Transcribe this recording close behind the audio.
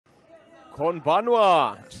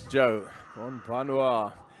Konbanwa, Joe.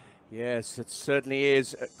 Konbanwa. Yes, it certainly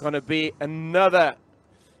is going to be another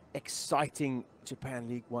exciting Japan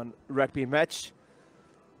League One rugby match.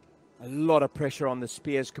 A lot of pressure on the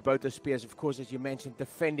Spears, Kubota Spears, of course, as you mentioned,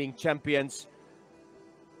 defending champions,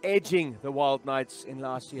 edging the Wild Knights in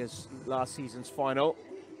last season's final.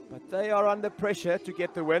 But they are under pressure to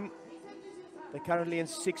get the win. They're currently in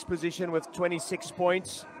 6th position with 26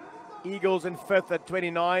 points. Eagles in 5th at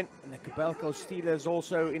 29, and the Kobelco Steelers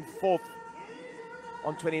also in 4th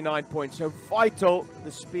on 29 points. So vital,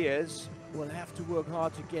 the Spears will have to work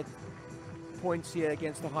hard to get points here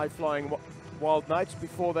against the high-flying Wild Knights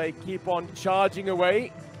before they keep on charging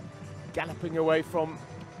away, galloping away from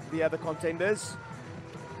the other contenders.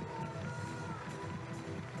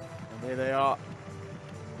 And there they are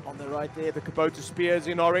on the right there, the Kubota Spears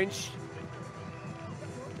in orange.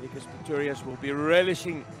 Lucas Pretorius will be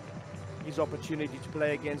relishing his opportunity to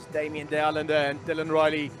play against Damien de Allende and Dylan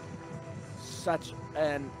Riley. Such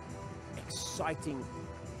an exciting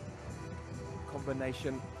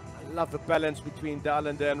combination. I love the balance between de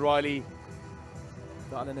Allende and Riley.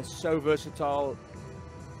 De Allende is so versatile,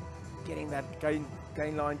 getting that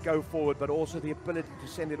gain line go forward, but also the ability to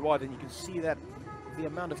send it wide. And you can see that the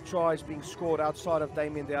amount of tries being scored outside of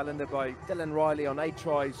Damien de Allende by Dylan Riley on 8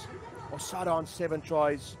 tries, Osada on 7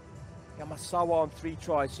 tries, Yamasawa on 3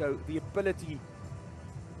 tries. So the ability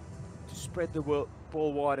to spread the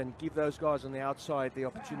ball wide and give those guys on the outside the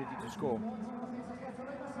opportunity to score.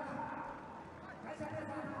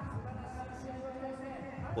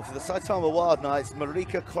 Well, for the Saitama Wild Knights,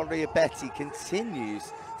 Marika Correa-Betty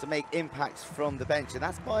continues to make impacts from the bench, and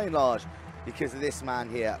that's by and large because of this man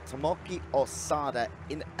here, Tomoki Osada,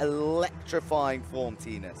 in electrifying form,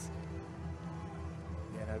 Tinas.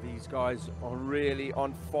 You know, these guys are really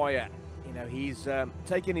on fire. You know, he's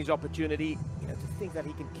taken his opportunity, you know, to think that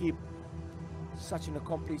he can keep such an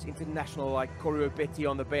accomplished international like Correa-Betty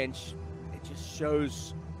on the bench. It just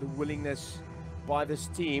shows the willingness by this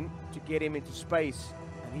team to get him into space,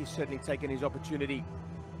 and he's certainly taken his opportunity.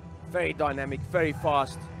 Very dynamic, very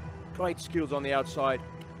fast, great skills on the outside.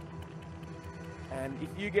 And if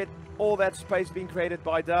you get all that space being created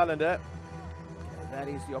by de Allende, that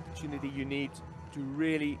is the opportunity you need to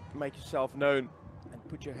really make yourself known and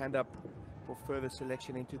put your hand up for further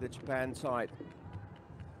selection into the Japan side.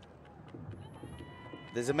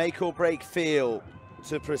 There's a make or break feel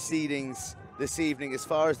to proceedings this evening as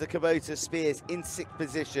far as the Kubota Spears in 6th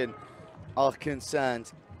position are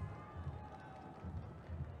concerned.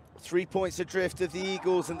 3 points adrift of the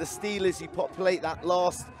Eagles and the Steelers, who populate that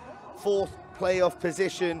last 4th playoff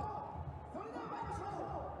position.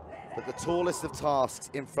 But the tallest of tasks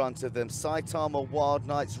in front of them, Saitama Wild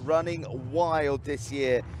Knights, running wild this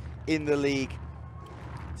year in the league.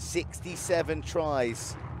 67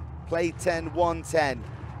 tries, played 10, won 10.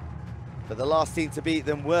 But the last team to beat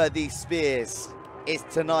them were these Spears. Is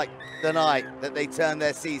tonight the night that they turn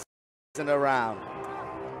their season around.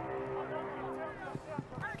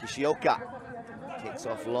 Kishioka kicks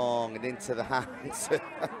off long and into the hands.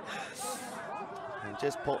 And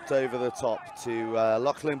just popped over the top to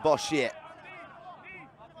Lachlan Boshier,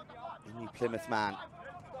 the new Plymouth man,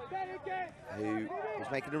 who was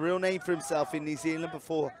making a real name for himself in New Zealand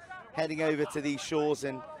before heading over to these shores,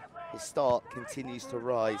 and his start continues to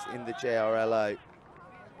rise in the JRLO.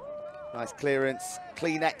 Nice clearance,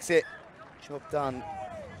 clean exit, job done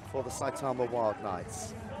for the Saitama Wild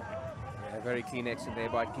Knights. Yeah, very clean exit there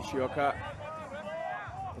by Kishioka.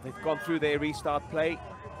 But they've gone through their restart play.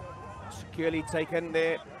 Securely taken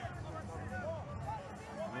there.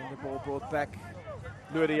 And then the ball brought back.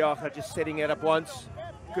 Luediaga just setting it up once.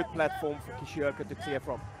 Good platform for Kishioka to clear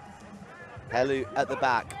from. Helu at the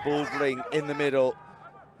back, Baldwin in the middle.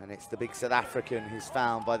 And it's the big South African who's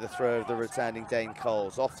found by the throw of the returning Dane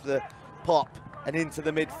Coles. Off the pop and into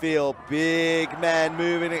the midfield. Big men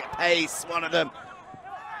moving at pace. One of them,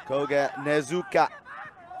 Koga Nezuka.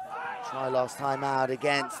 Try last time out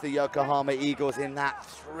against the Yokohama Eagles in that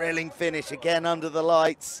thrilling finish, again under the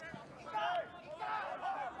lights.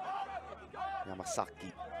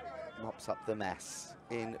 Yamasaki mops up the mess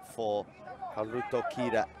in for Haruto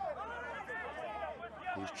Kira,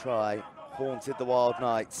 whose try haunted the Wild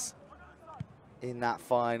Knights in that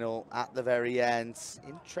final at the very end.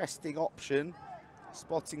 Interesting option,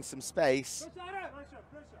 spotting some space.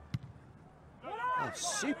 Oh,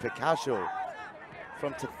 super casual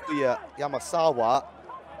from Takuya Yamasawa,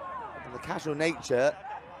 and the casual nature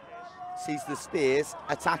sees the Spears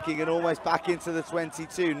attacking and almost back into the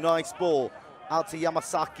 22. Nice ball out to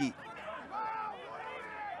Yamasaki.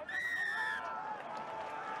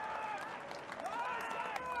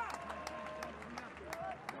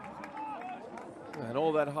 And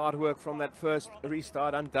all that hard work from that first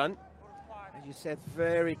restart undone. As you said,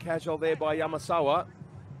 very casual there by Yamasawa.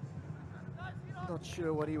 Not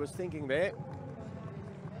sure what he was thinking there.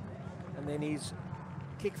 And then his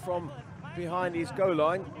kick from behind his goal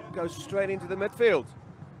line goes straight into the midfield.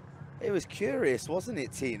 It was curious, wasn't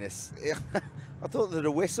it, Tinas? I thought that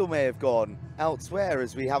a whistle may have gone elsewhere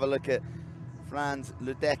as we have a look at Frans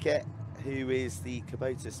Ludeke, who is the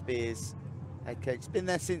Kubota Spears head coach. Been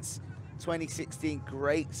there since 2016,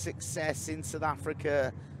 great success in South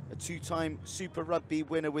Africa, a two-time Super Rugby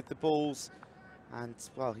winner with the Bulls. And,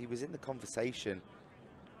 well, he was in the conversation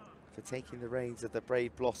for taking the reins of the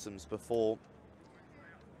Brave Blossoms before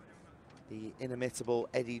the inimitable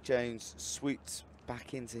Eddie Jones swooped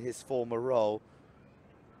back into his former role.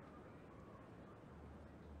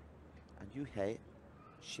 And Yuhei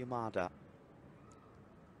Shimada,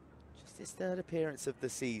 just his third appearance of the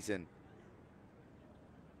season.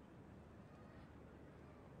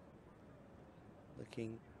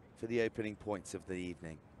 Looking for the opening points of the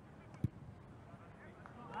evening.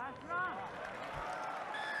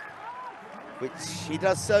 Which he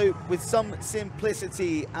does so with some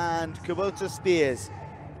simplicity, and Kubota Spears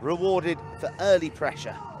rewarded for early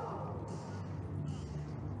pressure.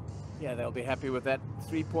 Yeah, they'll be happy with that.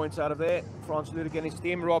 3 points out of there. Frans Ludeke and his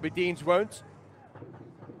team. Robbie Deans won't.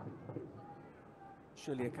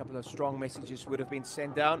 Surely a couple of strong messages would have been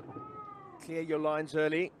sent down. Clear your lines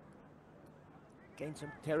early. Gain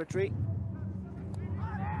some territory.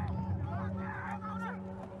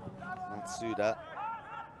 Matsuda,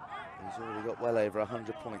 he's already got well over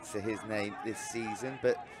 100 points to his name this season,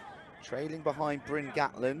 but trailing behind Bryn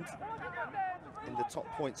Gatland in the top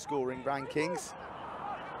point scoring rankings.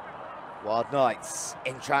 Wild Knights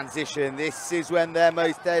in transition. This is when they're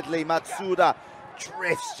most deadly. Matsuda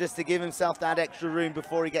drifts just to give himself that extra room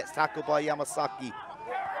before he gets tackled by Yamasaki.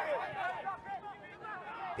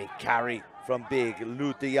 Big carry from big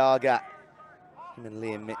Lutiaga. Him and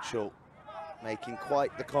Liam Mitchell making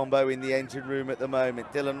quite the combo in the engine room at the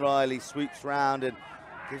moment. Dylan Riley sweeps round and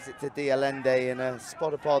gives it to Dialende in a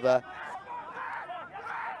spot of bother.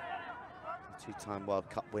 Two-time World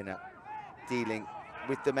Cup winner dealing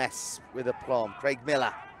with the mess with aplomb. Craig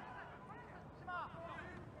Miller.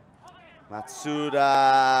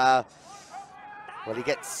 Matsuda. Well, he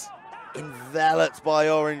gets enveloped by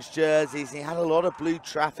orange jerseys. He had a lot of blue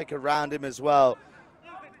traffic around him as well.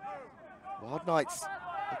 Wild Knights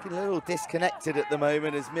looking a little disconnected at the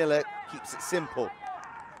moment as Miller keeps it simple.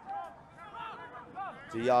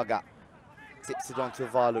 Diaga tips it onto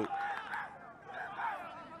Valu.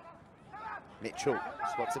 Mitchell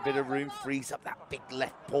spots a bit of room, frees up that big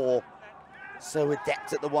left paw. So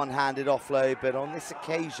adept at the one-handed offload, but on this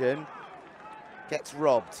occasion gets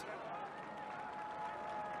robbed.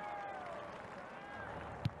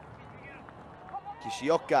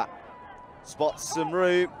 Kishioka spots some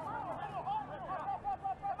room.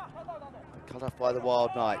 Cut off by the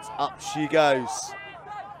Wild Knights. Up she goes.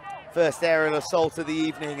 First aerial assault of the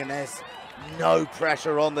evening, and there's no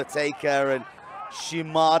pressure on the taker, and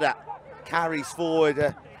Shimada carries forward.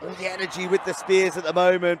 All the energy with the Spears at the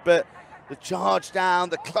moment, but the charge down,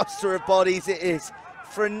 the cluster of bodies, it is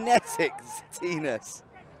frenetic, Tinas.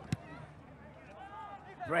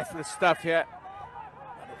 Breathless stuff here.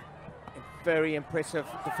 Very impressive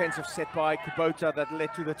defensive set by Kubota that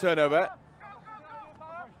led to the turnover.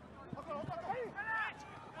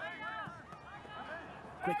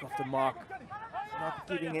 Quick off the mark. Not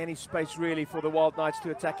giving any space really for the Wild Knights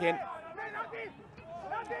to attack in.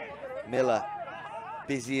 Miller,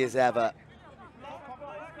 busy as ever.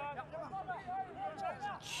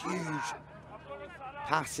 Huge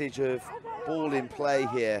passage of ball in play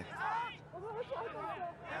here.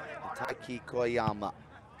 Taiki Koyama,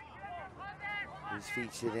 who's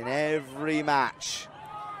featured in every match.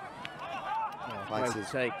 Finds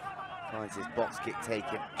his box kick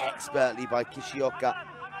taken expertly by Kishioka.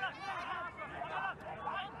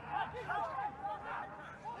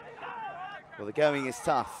 Well, the going is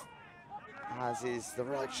tough, as is the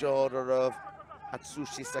right shoulder of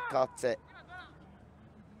Atsushi Sakate,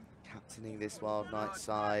 captaining this Wild Knight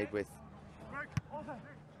side with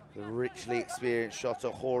the richly experienced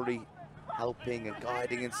Shota Hori helping and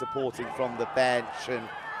guiding and supporting from the bench. And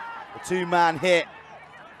the two-man hit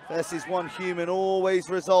versus one human always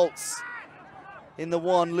results in the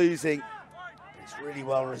one losing. It's really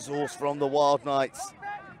well resourced from the Wild Knights.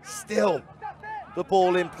 Still the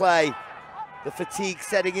ball in play. The fatigue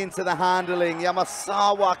setting into the handling.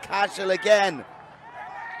 Yamasawa casual again.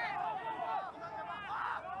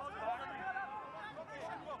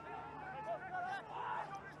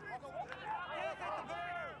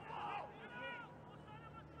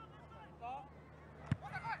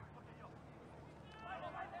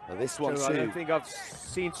 Well, this one So too. I don't think I've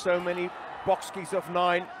seen so many box kicks of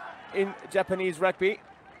 9 in Japanese rugby.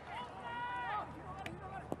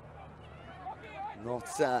 Not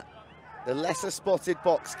the lesser spotted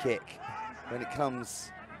box kick when it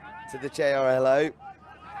comes to the JRLO.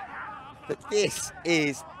 But this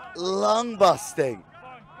is lung busting.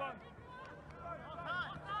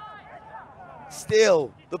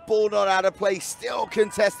 Still, the ball not out of play, still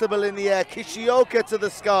contestable in the air. Kishioka to the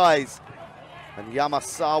skies. And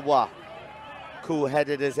Yamasawa,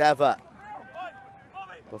 cool-headed as ever,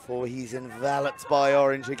 before he's enveloped by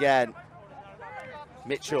orange again.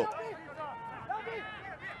 Mitchell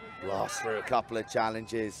blasts through a couple of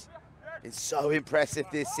challenges. It's so impressive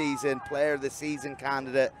this season. Player of the season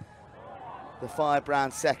candidate, the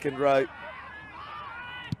firebrand second row.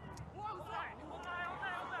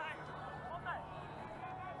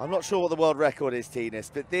 I'm not sure what the world record is, Tinas,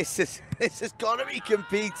 but this has got to be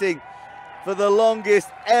competing for the longest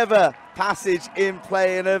ever passage in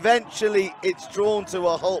play, and eventually it's drawn to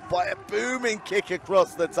a halt by a booming kick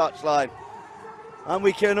across the touchline. And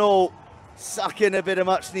we can all suck in a bit of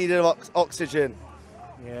much needed oxygen.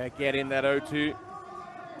 Yeah, get in that O2.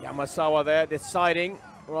 Yamasawa there deciding,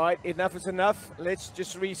 right, enough is enough. Let's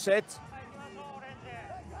just reset.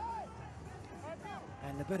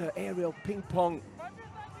 And a bit of aerial ping pong.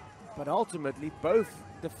 But ultimately, both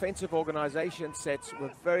defensive organization sets were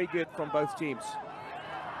very good from both teams.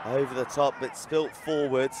 Over the top, but spilt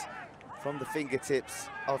forwards from the fingertips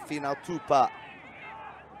of Final Tupa.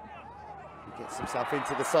 He gets himself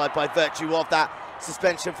into the side by virtue of that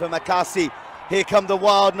suspension for Makasi. Here come the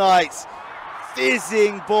Wild Knights.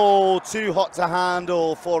 Fizzing ball, too hot to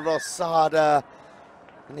handle for Rosada.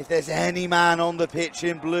 And if there's any man on the pitch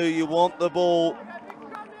in blue you want the ball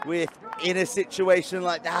with in a situation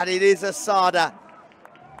like that, it is Asada.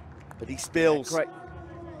 But he spills. Yeah,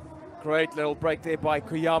 great little break there by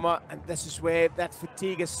Koyama, and this is where that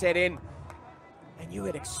fatigue is set in. And you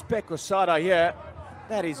would expect Asada here.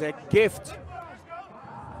 That is a gift.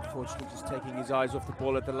 Unfortunately, just taking his eyes off the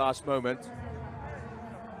ball at the last moment.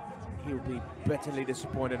 He'll be bitterly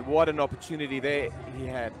disappointed. What an opportunity there he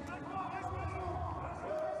had.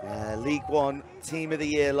 League One Team of the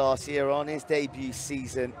Year last year on his debut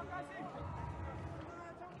season.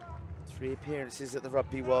 3 appearances at the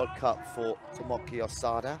Rugby World Cup for Tomoki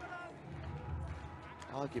Osada.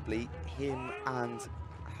 Arguably, him and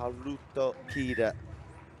Haruto Kida,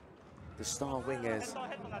 the star wingers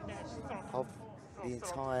of the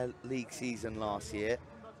entire league season last year.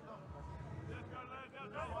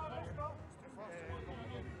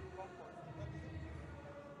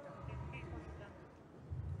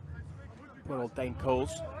 Poor old Dane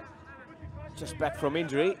Coles, just back from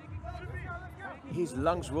injury. His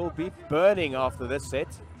lungs will be burning after this set.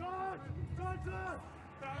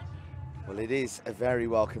 Well, it is a very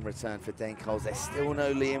welcome return for Dane Coles. There's still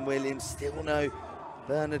no Liam Williams, still no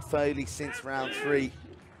Bernard Foley since round 3.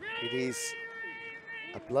 It is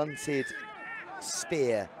a blunted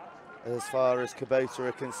spear as far as Kubota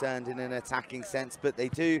are concerned in an attacking sense, but they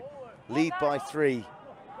do lead by 3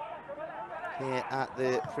 here at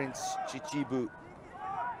the Prince Chichibu.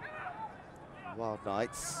 Wild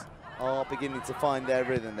Knights are beginning to find their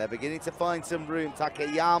rhythm. They're beginning to find some room.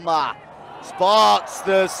 Takayama spots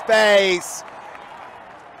the space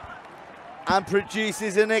and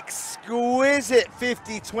produces an exquisite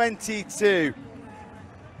 50-22.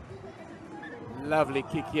 Lovely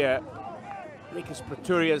kick here. Lucas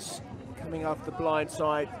Pretorius coming off the blind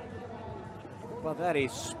side. Well, that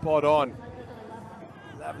is spot on.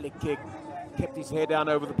 Lovely kick. Kept his head down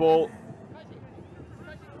over the ball.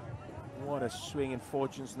 What a swing in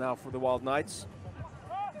fortunes now for the Wild Knights.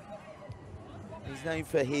 He's known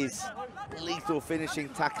for his lethal finishing,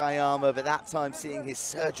 Takayama, but that time seeing his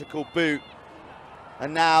surgical boot.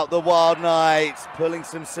 And now the Wild Knights pulling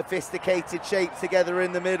some sophisticated shapes together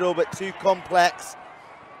in the middle, but too complex.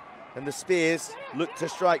 And the Spears look to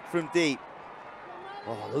strike from deep.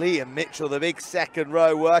 Oh, Liam Mitchell, the big second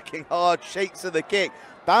row, working hard, shapes of the kick,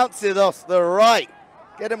 bounces off the right.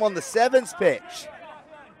 Get him on the sevens pitch.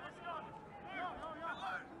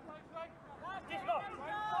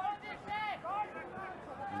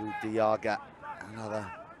 Diaga, another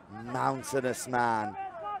mountainous man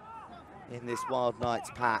in this Wild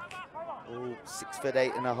Knights pack. All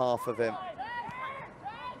 6'8.5" of him.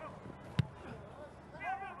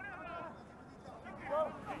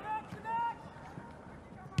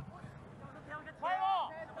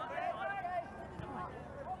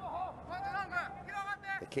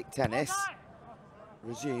 The kick tennis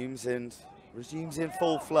resumes and resumes in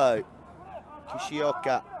full flow.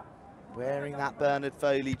 Kishioka wearing that Bernard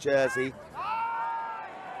Foley jersey.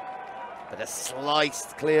 But a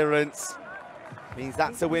sliced clearance means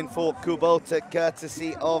that's a win for Kubota,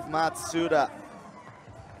 courtesy of Matsuda.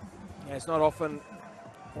 Yeah, it's not often,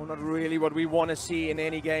 or not really what we want to see in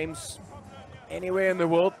any games anywhere in the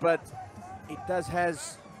world, but it does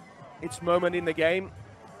has its moment in the game.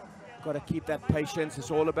 Got to keep that patience.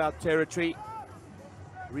 It's all about territory,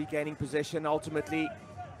 regaining possession. Ultimately,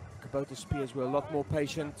 Kubota Spears were a lot more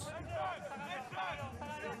patient.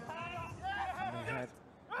 And they had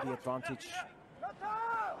the advantage.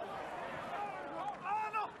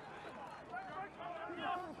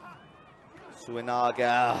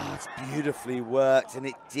 Suinaga, it's beautifully worked, and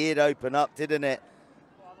it did open up, didn't it?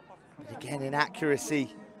 But again,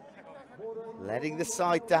 inaccuracy, letting the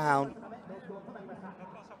side down.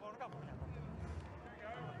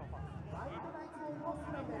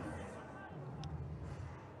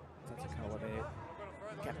 Tatsukawa there,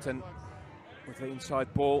 captain with the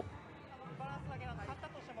inside ball.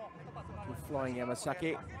 With flying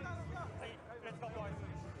Yamasaki.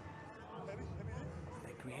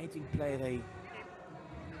 They're creating play, they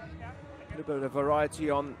put a bit of variety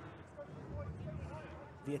on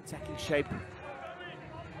the attacking shape.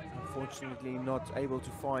 Unfortunately not able to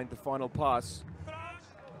find the final pass.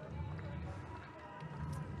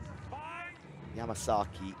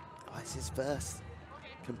 Yamasaki, it's his first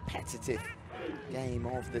competitive game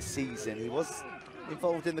of the season. He was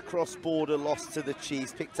involved in the cross-border loss to the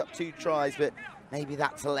Chiefs, picked up 2 tries, but maybe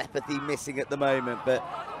that telepathy missing at the moment. But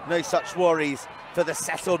no such worries for the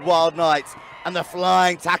settled Wild Knights and the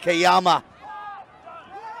flying Takayama.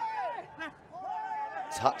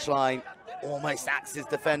 Touchline almost acts as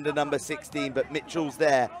defender number 16, but Mitchell's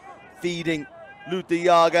there, feeding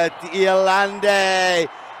Lutiaga. Diolande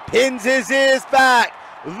pins his ears back.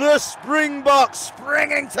 The Springboks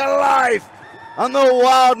springing to life, and the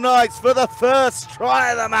Wild Knights for the first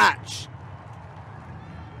try of the match.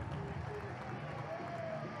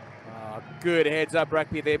 Good heads-up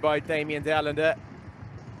rugby there by Damien Dowlander.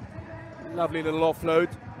 Lovely little offload.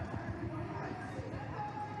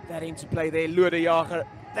 That into play there, Lutiaga.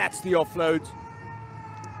 That's the offload.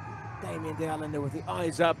 Damien Dowlander with the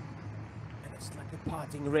eyes up, and it's like a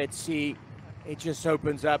parting Red Sea. It just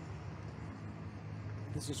opens up.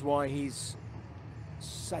 This is why he's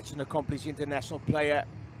such an accomplished international player.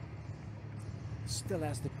 Still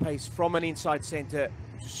has the pace from an inside centre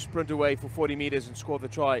to sprint away for 40 meters and score the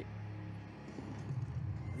try.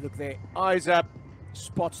 Look there, eyes up,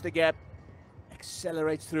 spots the gap,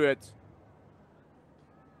 accelerates through it.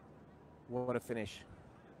 What a finish.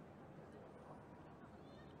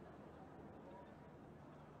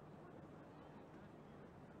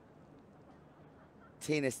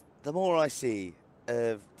 Tinas, the more I see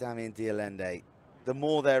of Damien Diolande, the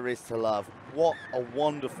more there is to love. What a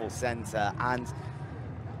wonderful centre, and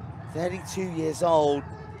 32 years old,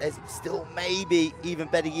 there's still maybe even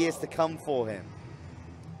better years to come for him.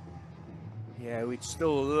 Yeah, we'd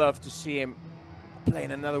still love to see him play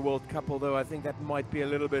in another World Cup, although I think that might be a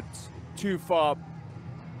little bit too far.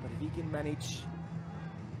 But if he can manage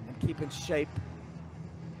and keep in shape,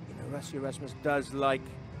 you know, Rassie Erasmus does like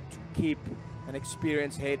to keep an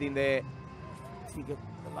experienced head in there. Think of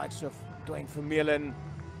the likes of Dwayne Vermeulen,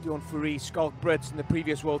 Dion Fourie, Schalk Brits in the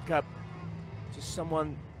previous World Cup. Just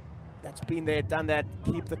someone that's been there, done that,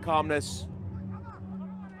 keep the calmness.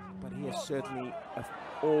 But he is certainly an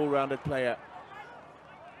all-rounded player.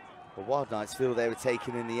 Well, Wild Knights feel they were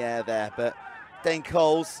taken in the air there, but Dane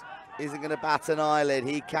Coles isn't going to bat an eyelid.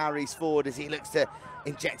 He carries forward as he looks to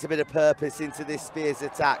inject a bit of purpose into this Spears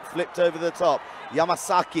attack. Flipped over the top.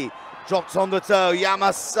 Yamasaki drops on the toe.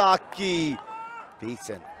 Yamasaki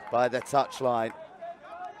beaten by the touchline.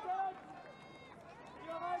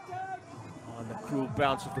 On the cruel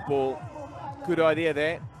bounce of the ball. Good idea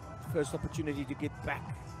there. First opportunity to get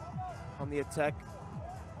back on the attack.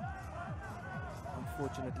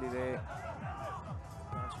 Unfortunately there,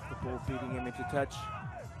 bounce of the ball beating him into touch.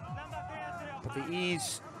 But the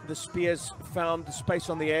ease the Spears found the space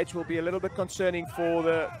on the edge will be a little bit concerning for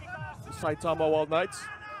the Saitama Wild Knights.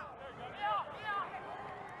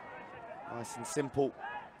 Nice and simple,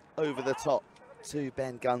 over the top to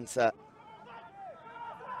Ben Gunter.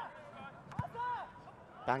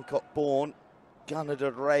 Bangkok born, Gunner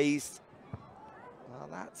had raised. Well,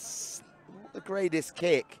 that's not the greatest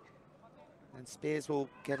kick. And Spears will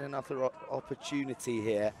get another opportunity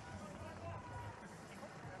here.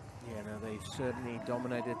 Yeah, no, they certainly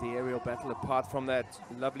dominated the aerial battle. Apart from that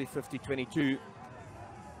lovely 50-22,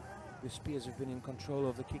 the Spears have been in control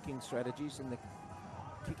of the kicking strategies and the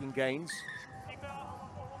kicking gains.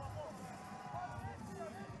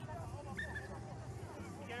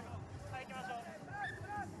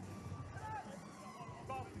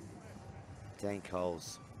 Dane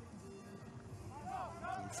Coles.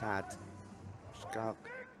 He's had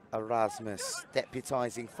Erasmus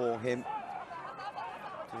deputising for him.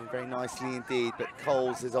 Doing very nicely indeed, but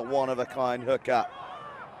Coles is a one-of-a-kind hooker.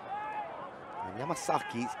 And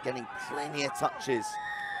Yamasaki's getting plenty of touches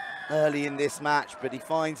early in this match, but he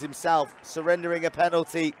finds himself surrendering a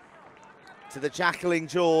penalty to the jackling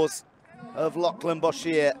jaws of Lachlan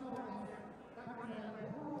Boshier.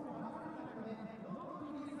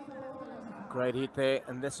 Great hit there,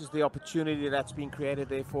 and this is the opportunity that's been created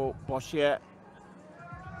there for Boshier.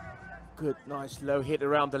 Good, nice low hit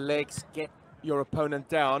around the legs, get your opponent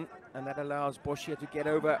down, and that allows Boshier to get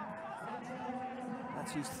over.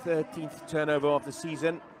 That's his 13th turnover of the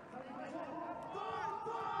season.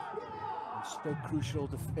 It's so crucial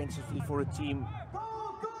defensively for a team,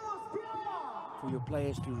 for your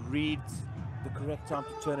players to read the correct time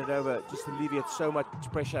to turn it over, just alleviates so much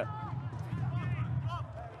pressure.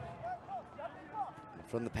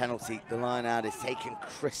 From the penalty, the line out is taken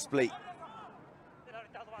crisply.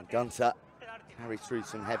 And Gunter carries through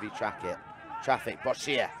some heavy traffic.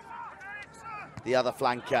 Boshier, the other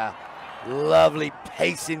flanker. Lovely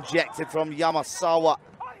pace injected from Yamasawa.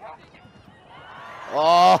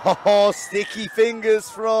 Oh, sticky fingers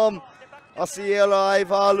from Osieola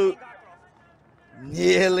Ivalu.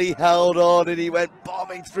 Nearly held on, and he went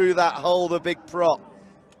bombing through that hole, the big prop.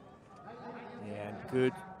 Yeah,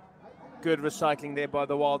 good recycling there by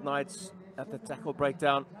the Wild Knights at the tackle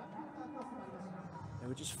breakdown. They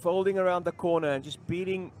were just folding around the corner and just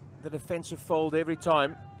beating the defensive fold every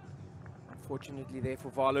time. Unfortunately there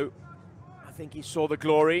for Valu. I think he saw the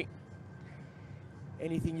glory.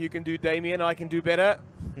 Anything you can do, Damien, I can do better.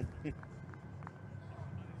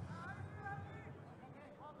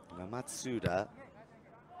 Now Matsuda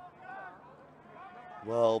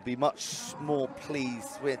will be much more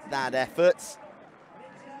pleased with that effort.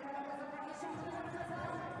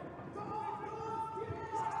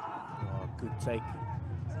 Oh, good take.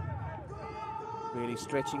 Really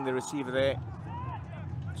stretching the receiver there.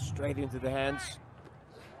 Straight into the hands.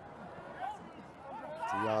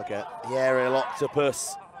 Diaga, the aerial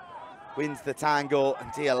octopus, wins the tangle,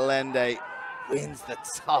 and Dialende wins the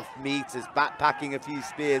tough meters, backpacking a few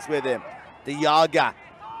spears with him. Diaga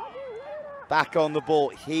back on the ball.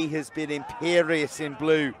 He has been imperious in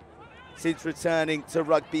blue since returning to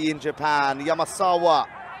rugby in Japan. Yamasawa,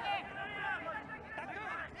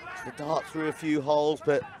 the dart through a few holes,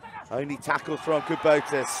 but only tackles from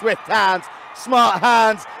Kubota. Swift hands, smart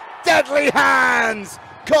hands, deadly hands!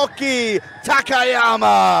 Koki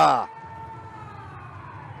Takayama!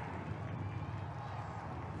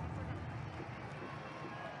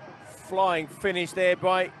 Flying finish there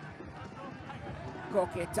by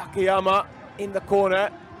Koki Takayama in the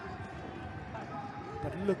corner.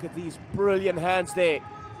 But look at these brilliant hands there.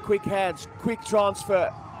 Quick hands, quick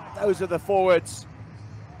transfer. Those are the forwards.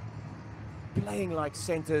 Playing like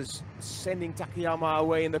centers, sending Takayama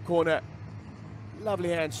away in the corner. Lovely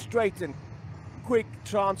hands, straight and quick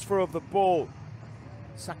transfer of the ball.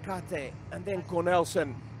 Sakate and then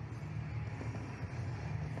Cornelson.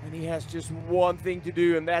 And he has just one thing to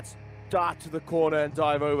do, and that's dart to the corner and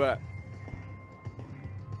dive over.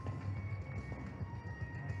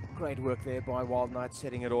 Great work there by Wild Knights,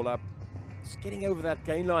 setting it all up. Just getting over that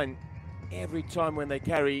gain line every time when they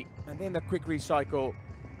carry, and then the quick recycle.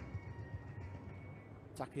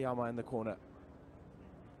 Takayama in the corner.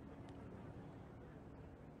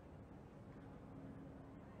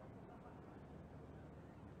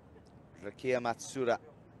 Rakia Matsura,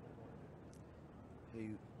 who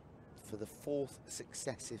for the 4th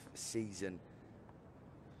successive season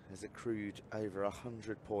has accrued over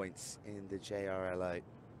 100 points in the JRLO. He's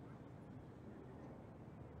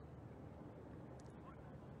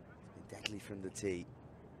been deadly from the tee.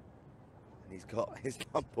 And he's got his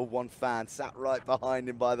 #1 fan sat right behind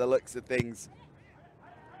him by the looks of things.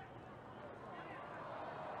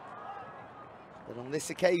 But on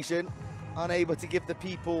this occasion, unable to give the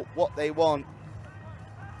people what they want.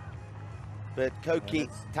 But Koki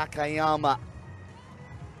Takayama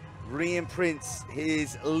re-imprints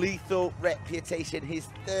his lethal reputation, his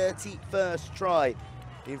 31st try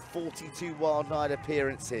in 42 Wild Knight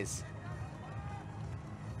appearances.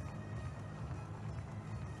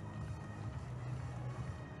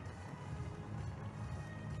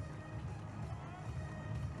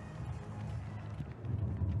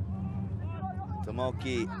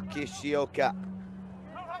 Tomoki Kishioka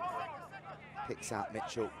picks out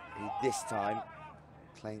Mitchell, who this time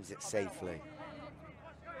claims it safely.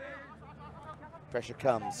 Pressure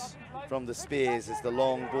comes from the spears as the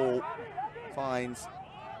long ball finds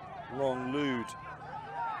Long Lude.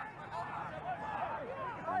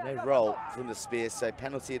 No roll from the Spears, so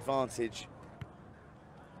penalty advantage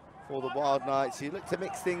for the Wild Knights, who look to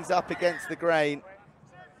mix things up against the grain.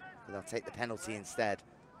 But they'll take the penalty instead.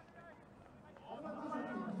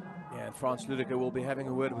 Yeah, and Franz Ludeker will be having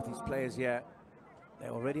a word with his players here.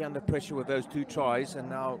 They're already under pressure with those 2 tries and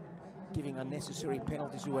now giving unnecessary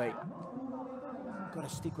penalties away. Got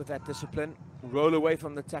to stick with that discipline. Roll away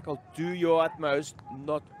from the tackle. Do your utmost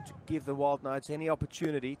not to give the Wild Knights any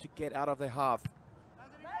opportunity to get out of their half.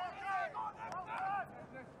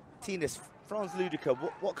 Tinas, Franz Ludeker,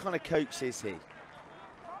 what kind of coach is he?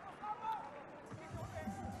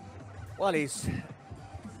 Well, he's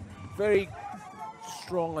very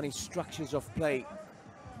strong on his structures of play.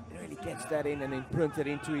 He really gets that in and imprinted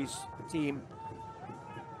into his team.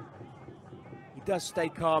 He does stay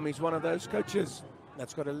calm. He's one of those coaches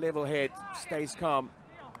that's got a level head, stays calm.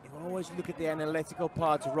 He will always look at the analytical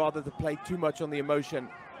parts rather than play too much on the emotion.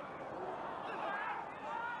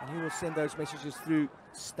 And he will send those messages through.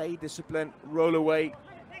 Stay disciplined, roll away,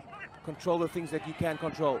 control the things that you can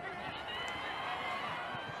control.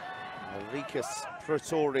 Ulricus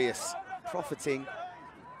Pretorius profiting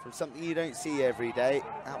from something you don't see every day.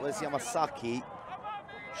 That was Yamasaki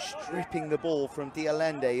stripping the ball from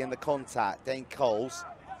Dialende in the contact. Dane Coles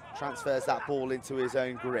transfers that ball into his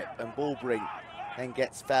own grip, and Ballbring then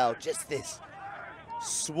gets fouled. Just this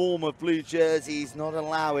swarm of blue jerseys not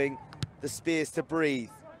allowing the Spears to breathe.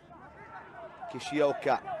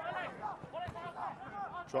 Kishioka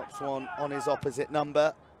drops one on his opposite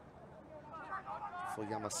number for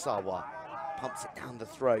Yamasawa. Pumps it down the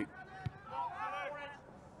throat.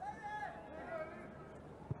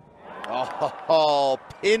 Oh,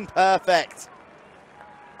 pin perfect.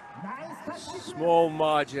 Small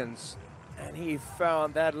margins, and he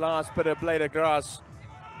found that last bit of blade of grass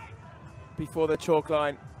before the chalk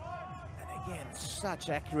line. And again, such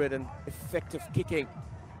accurate and effective kicking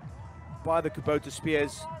by the Kubota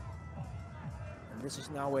Spears. And this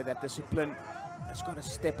is now where that discipline has got to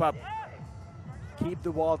step up. Keep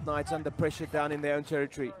the Wild Knights under pressure down in their own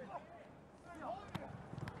territory.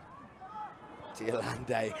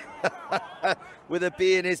 Dialende with a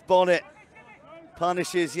bee in his bonnet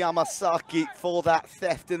punishes Yamasaki for that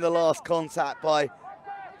theft in the last contact by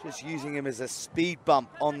just using him as a speed bump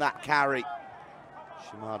on that carry.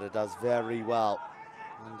 Shimada does very well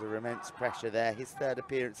under immense pressure there. His 3rd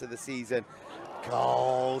appearance of the season.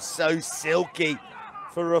 Oh, so silky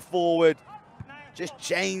for a forward. Just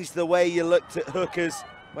changed the way you looked at hookers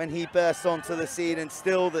when he burst onto the scene, and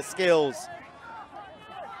still the skills.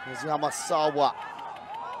 As Yamasawa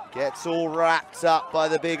gets all wrapped up by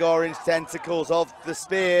the big orange tentacles of the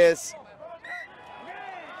Spears.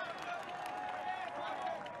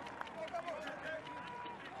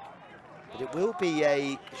 But it will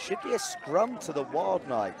be should be a scrum to the Wild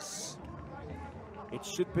Knights. It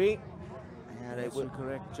should be. Yeah, that's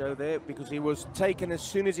correct, Joe, there, because he was taken as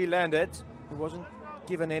soon as he landed. He wasn't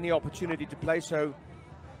given any opportunity to play, so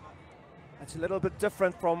it's a little bit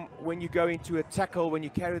different from when you go into a tackle, when you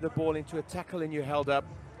carry the ball into a tackle and you're held up.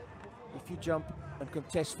 If you jump and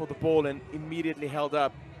contest for the ball and immediately held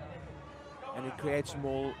up, and it creates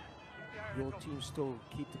more, your team still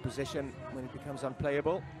keep the possession when it becomes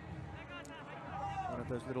unplayable. One of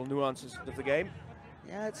those little nuances of the game.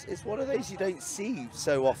 Yeah, it's one of those you don't see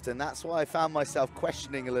so often. That's why I found myself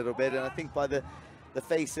questioning a little bit, and I think by the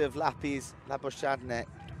face of Lapis Labochadnek,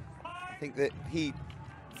 I think that he'd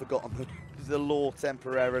forgotten the law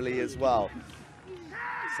temporarily as well.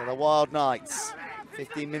 So the Wild Knights,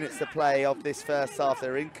 15 minutes to play of this first half,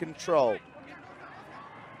 they're in control.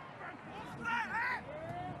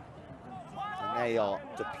 And they are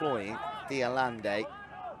deploying Dialende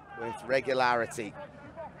with regularity.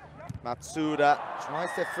 Matsuda tries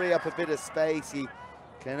to free up a bit of space. He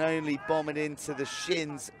can only bomb it into the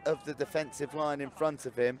shins of the defensive line in front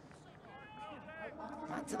of him.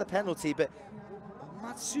 Back to the penalty, but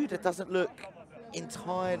Matsuda doesn't look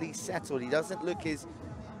entirely settled. He doesn't look his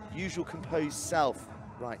usual composed self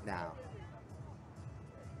right now.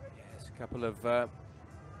 Yes, a couple of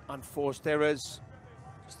unforced errors,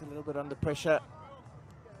 just a little bit under pressure.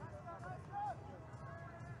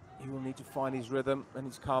 He will need to find his rhythm and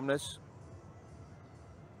his calmness.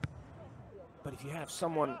 But if you have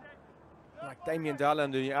someone like Damien Darland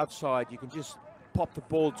on the outside, you can just pop the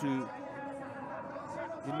ball to,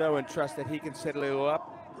 you know, and trust that he can settle it all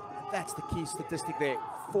up. That's the key statistic there.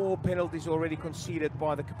 4 penalties already conceded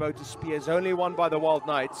by the Kubota Spears, only 1 by the Wild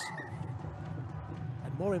Knights.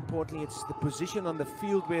 And more importantly, it's the position on the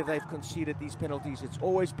field where they've conceded these penalties. It's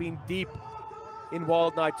always been deep in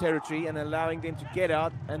Wild Knight territory and allowing them to get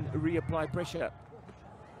out and reapply pressure.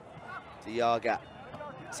 Diaga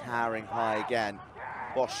towering high again.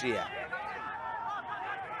 Boshier.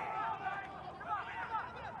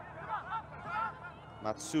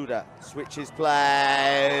 Matsuda switches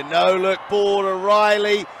play. No look ball to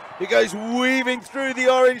Riley, who goes weaving through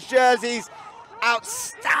the orange jerseys.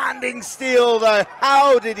 Outstanding steal though.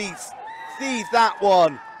 How did he thieve that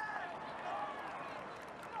one?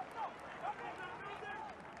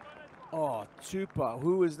 Oh, Tupa,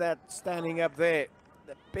 who is that standing up there?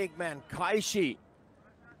 The big man, Kaishi.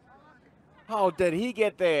 How did he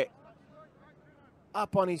get there?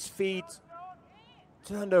 Up on his feet,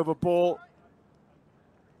 turned over ball.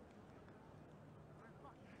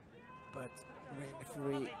 But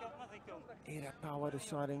referee Ira Power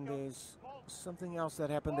deciding there's something else that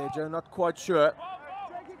happened there, Joe, not quite sure.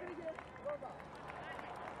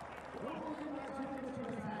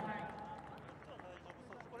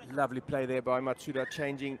 Lovely play there by Matsuda,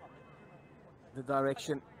 changing the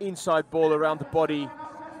direction. Inside ball around the body.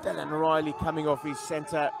 Dylan Riley coming off his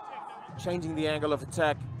center, changing the angle of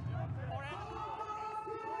attack.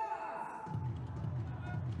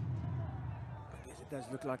 I guess it does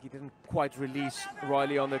look like he didn't quite release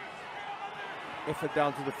Riley on the effort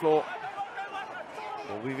down to the floor.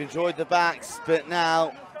 Well, we've enjoyed the backs, but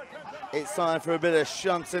now it's time for a bit of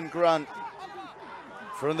shunt and grunt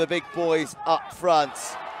from the big boys up front.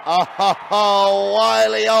 Oh,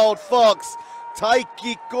 wily old fox,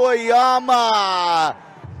 Taiki Koyama.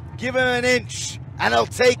 Give him an inch and he'll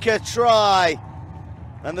take a try.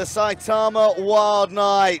 And the Saitama Wild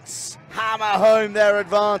Knights hammer home their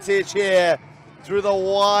advantage here through the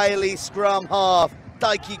wily scrum half,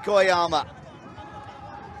 Taiki Koyama.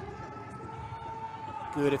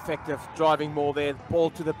 Good effective driving more there, ball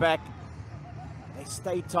to the back. They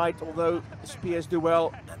stay tight, although Spears do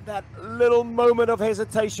well. And that little moment of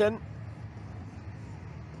hesitation,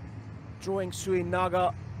 drawing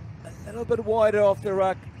Suinaga a little bit wider off the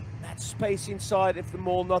ruck. That space inside if the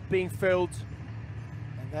maul not being filled.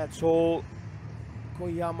 And that's all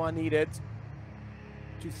Koyama needed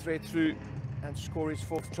to thread through and score his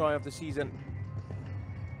 4th try of the season.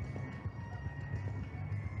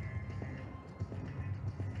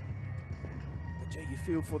 But Jay, you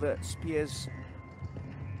feel for the Spears.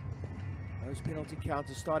 Those penalty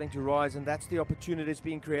counters starting to rise, and that's the opportunities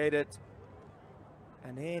being created.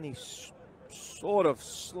 And any sort of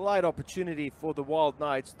slight opportunity for the Wild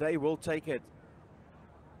Knights, they will take it.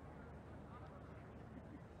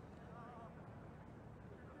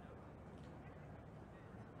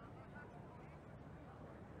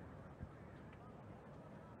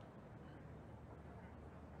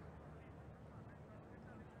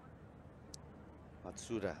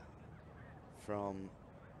 Matsuda from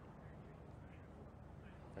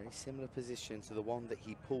very similar position to the one that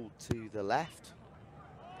he pulled to the left.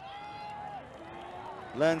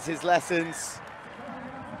 Learns his lessons,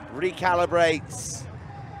 recalibrates,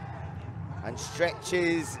 and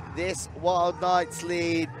stretches this Wild Knights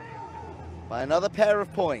lead by another pair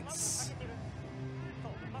of points.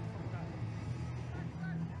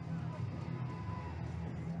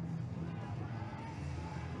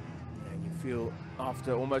 And you feel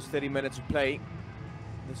after almost 30 minutes of play,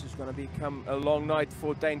 this is going to become a long night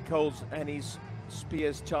for Dane Coles and his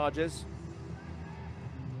Spears Chargers.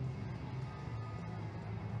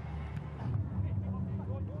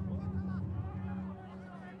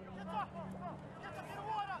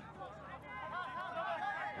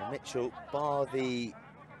 Mitchell, bar the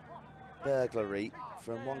burglary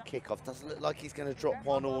from one kickoff, doesn't look like he's going to drop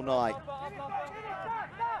one all night.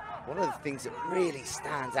 One of the things that really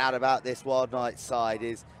stands out about this Wild Knights side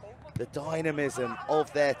is the dynamism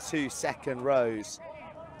of their 2 second rows.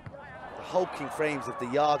 The hulking frames of the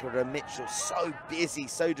Yager and Mitchell, so busy,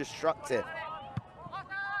 so destructive.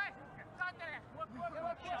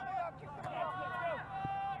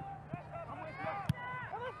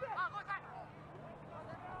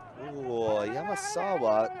 Oh,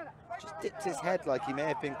 Yamasawa just dipped his head like he may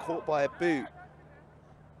have been caught by a boot.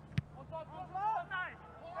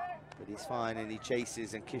 But he's fine and he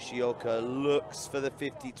chases, and Kishioka looks for the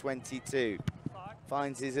 50-22.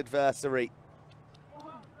 Finds his adversary.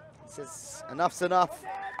 Says enough's enough.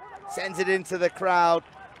 Sends it into the crowd.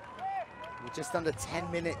 With just under 10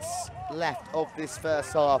 minutes left of this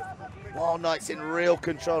first half. Wild Knights in real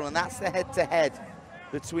control, and that's the head-to-head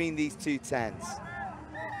between these two 10s.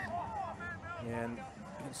 And you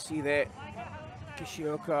can see there,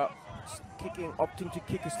 Kishioka kicking, opting to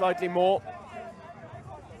kick slightly more.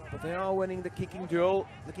 But they are winning the kicking duel,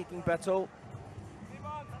 the kicking battle.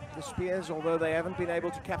 The Spears, although they haven't been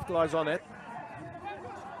able to capitalize on it.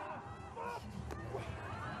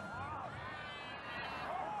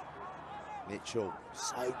 Mitchell,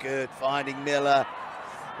 so good, finding Miller.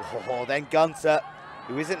 Oh, then Gunter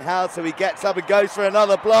who isn't held, so he gets up and goes for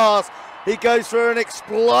another blast. He goes for an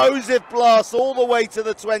explosive blast all the way to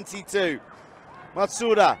the 22.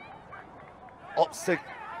 Matsuda opts to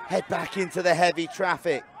head back into the heavy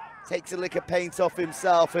traffic, takes a lick of paint off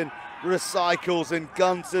himself and recycles, and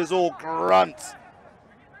Gunters all grunt.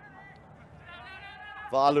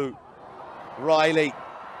 Valu, Riley,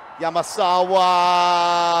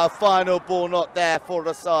 Yamasawa, final ball not there for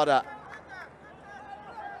Asada.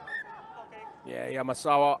 Yeah,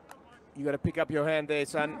 Yamasawa, you got to pick up your hand there,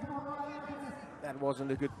 son. That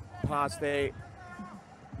wasn't a good pass there.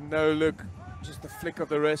 No look, just a flick of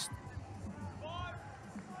the wrist.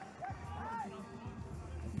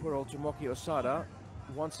 Poor old Tomoki Osada,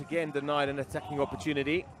 once again denied an attacking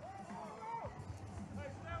opportunity.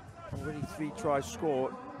 Already 3 tries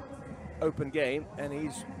scored, open game, and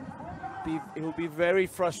he'll be very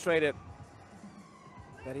frustrated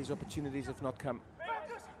that his opportunities have not come.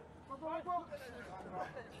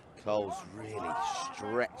 Coles really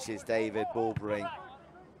stretches David Balbering.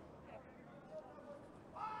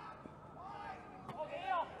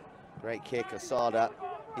 Great kick, Asada.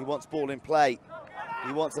 He wants ball in play.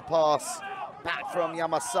 He wants a pass back from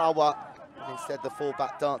Yamasawa. And instead, the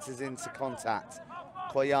fullback dances into contact.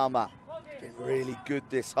 Koyama been really good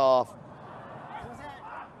this half.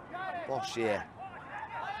 Bosch here.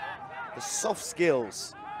 The soft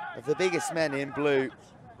skills of the biggest men in blue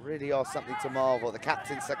really are something to marvel. The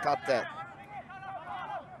captain, Sakate.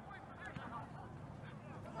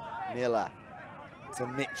 Miller to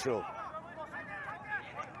Mitchell.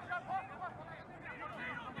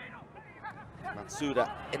 Matsuda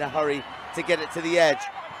in a hurry to get it to the edge.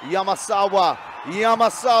 Yamasawa,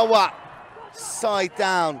 side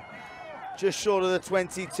down, just short of the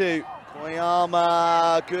 22.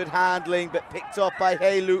 Koyama, good handling, but picked off by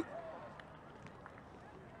Heilu.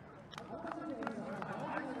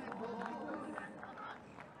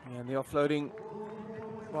 And the offloading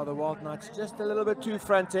by the Wild Knights just a little bit too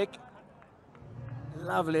frantic.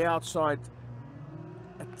 Lovely outside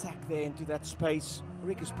attack there into that space.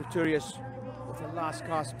 Rikus Pretorius with a last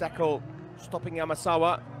cast tackle, stopping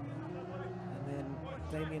Yamasawa. And then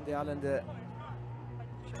Damien de Allende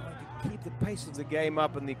trying to keep the pace of the game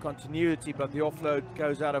up and the continuity, but the offload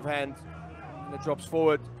goes out of hand and it drops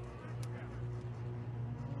forward.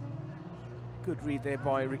 Good read there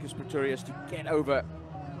by Rikus Pretorius to get over.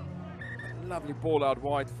 Lovely ball out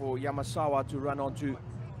wide for Yamasawa to run onto.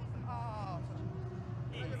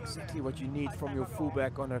 Exactly what you need from your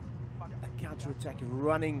fullback on a counter-attack,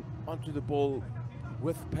 running onto the ball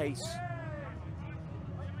with pace.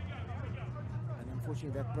 And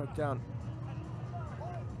unfortunately that broke down.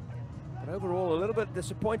 But overall a little bit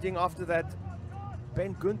disappointing after that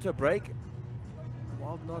Ben Gunter break.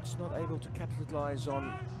 Wild Knights not able to capitalize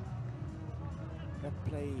on that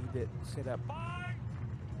play that set up.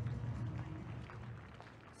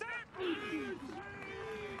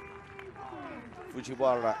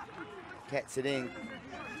 Fujiwara gets it in,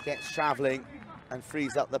 gets travelling and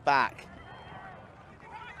frees up the back.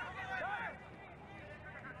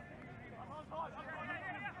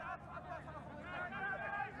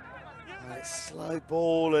 And it's slow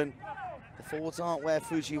ball and the forwards aren't where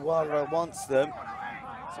Fujiwara wants them.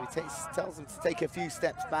 So he tells them to take a few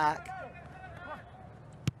steps back.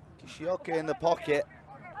 Kishioka in the pocket.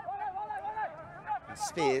 And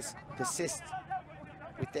Spears persist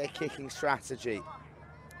with their kicking strategy.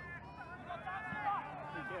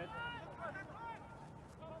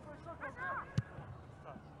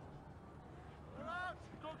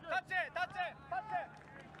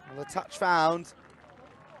 Well, a touch found,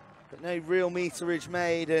 but no real meterage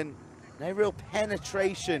made and no real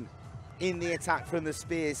penetration in the attack from the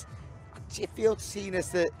Spears. Sheffield seen us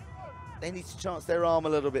that they need to chance their arm a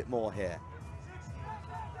little bit more here.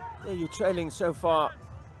 Yeah, you're trailing so far.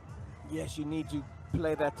 Yes, you need to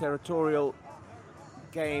play that territorial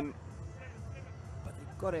game, but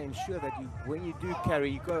you've got to ensure that when you do carry,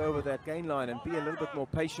 you go over that gain line and be a little bit more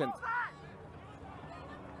patient.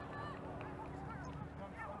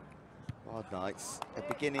 Wild Knights are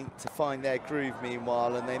beginning to find their groove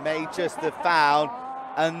meanwhile, and they may just have found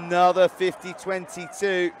another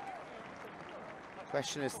 50-22.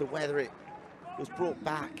 Question as to whether it was brought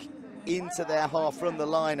back into their half from the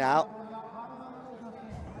line out.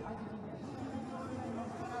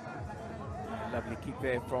 Lovely kick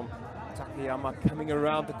there from Takayama, coming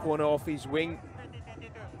around the corner off his wing.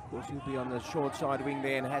 Of course, he'll be on the short side wing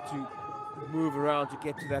there and had to move around to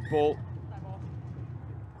get to that ball.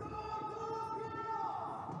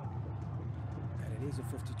 And it is a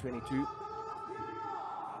 50-22.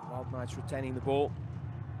 Wild Knights retaining the ball.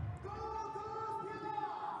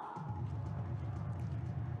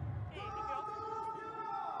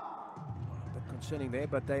 concerning there,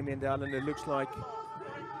 but Damien Dowland, it looks like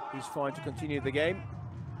he's fine to continue the game.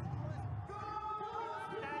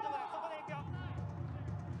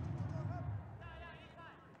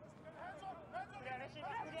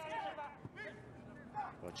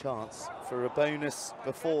 A chance for a bonus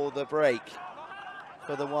before the break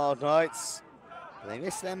for the Wild Knights. They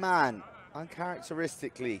miss their man,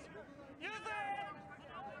 uncharacteristically.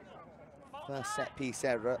 First set piece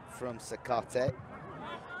error from Sakate.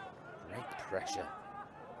 Great pressure.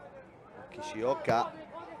 Kishioka,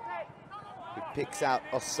 who picks out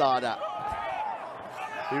Osada,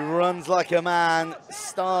 who runs like a man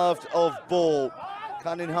starved of ball.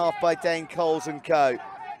 Cut in half by Dane Coles and co.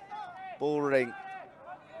 Ball ring.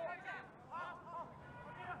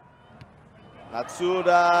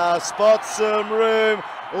 Matsuda spots some room,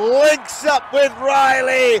 links up with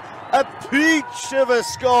Riley. A peach of a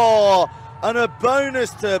score and a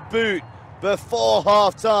bonus to boot before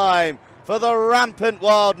half-time for the rampant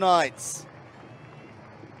Wild Knights.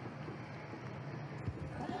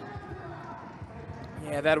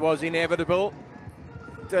 Yeah, that was inevitable.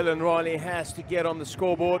 Dylan Riley has to get on the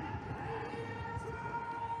scoreboard.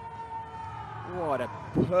 What a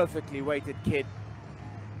perfectly weighted kid.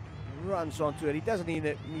 Runs onto it. He doesn't need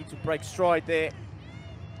to break stride there.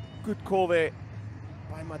 Good call there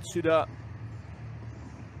by Matsuda.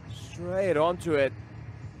 Straight onto it.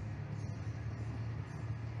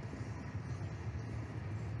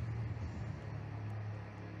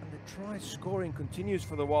 And the try scoring continues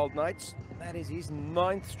for the Wild Knights. That is his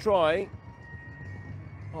 9th try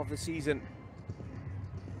of the season.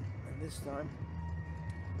 And this time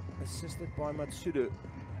assisted by Matsuda.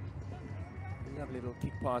 Lovely little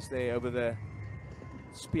kick pass there over the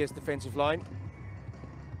Spears defensive line.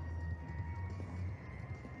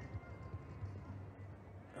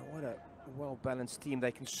 And what a well-balanced team.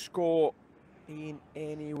 They can score in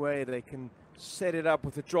any way. They can set it up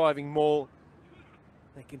with a driving maul.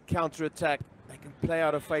 They can counter-attack. They can play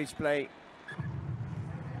out of phase play.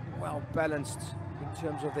 Well-balanced in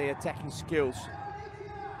terms of their attacking skills.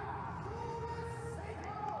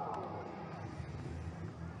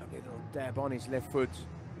 Dab on his left foot,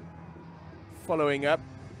 following up,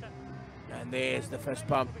 and there's the first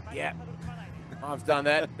pump. Yeah, I've done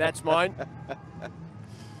that. That's mine.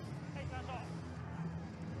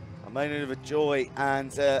 A moment of a joy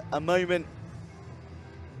and a moment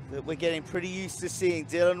that we're getting pretty used to seeing.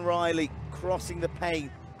 Dylan Riley crossing the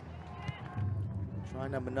paint. Try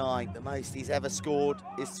number 9, the most he's ever scored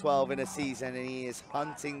is 12 in a season, and he is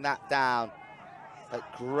hunting that down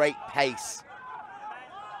at great pace.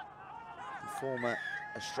 Former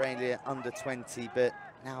Australia under-20, but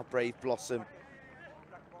now Brave Blossom.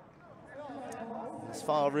 As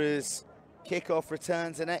far as kickoff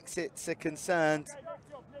returns and exits are concerned,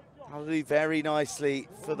 that'll do very nicely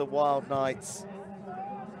for the Wild Knights.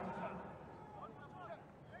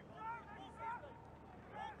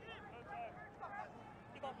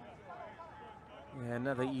 Yeah,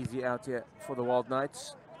 another easy out here for the Wild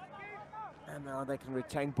Knights. And now they can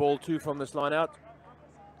retain ball too from this line out.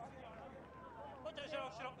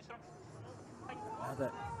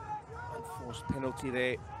 Another unforced penalty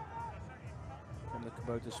there from the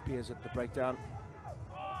Kubota Spears at the breakdown.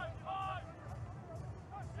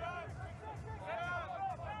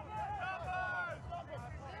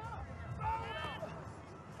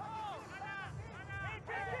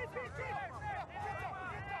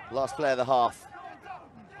 Last play of the half.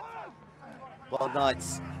 Wild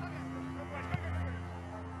Knights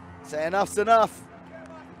say enough's enough.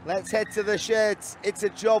 Let's head to the sheds. It's a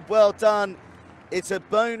job well done. It's a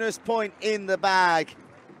bonus point in the bag.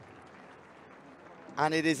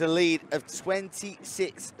 And it is a lead of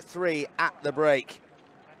 26-3 at the break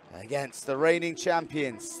against the reigning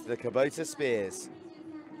champions, the Kubota Spears.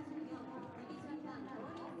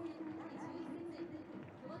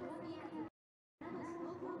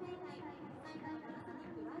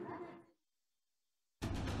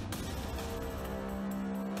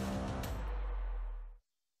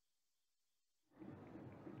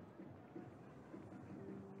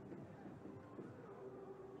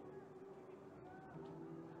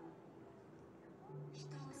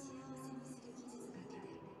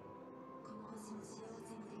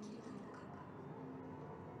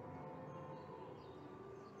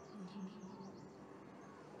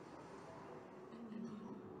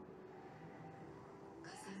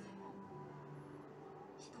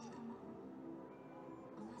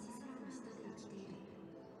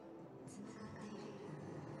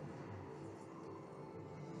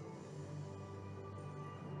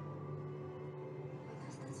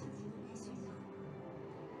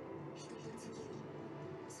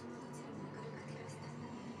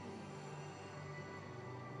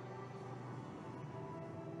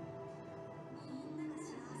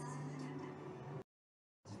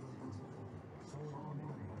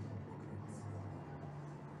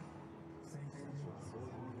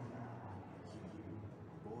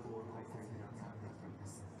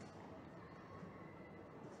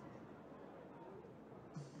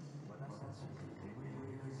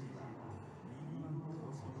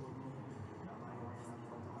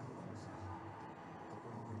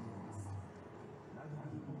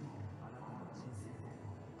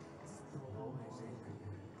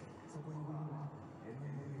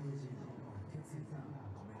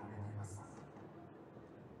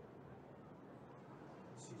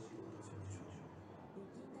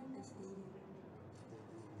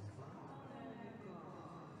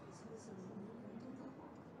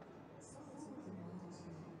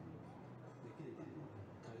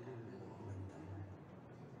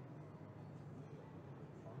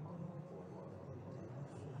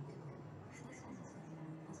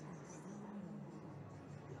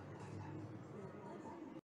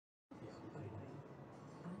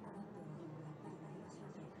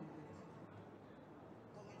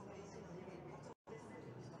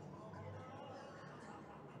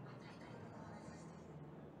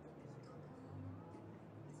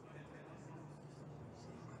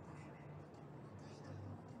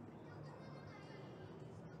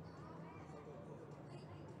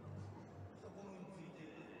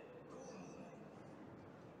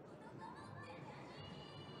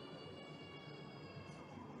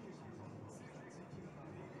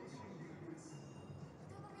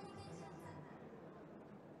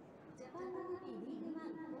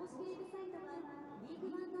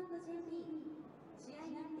 試合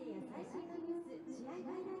日程や最新のニュース、試合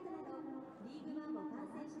ハイライトなどリーグワンを観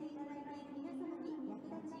戦していただいている皆様に役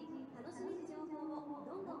立ち楽しめる情報を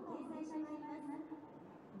どんどん掲載してまいります。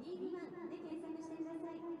リーグワンで検索してくだ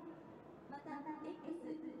さい。また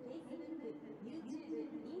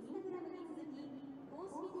X、Facebook、YouTube、Instagram に続き公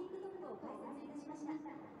式 TikTok を開設いたしまし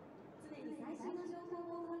た。常に最新の情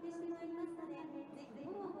報をお届けしてまいりますので、ぜひ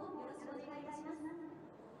フォローをよろしくお願いいたします。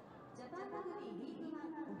ジャパンラグビーリーグワ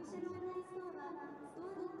ンオフィシャルオンラインストアはスト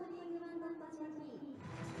ア.league1.jp。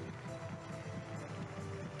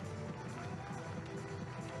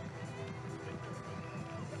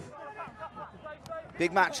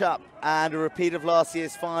Big matchup and a repeat of last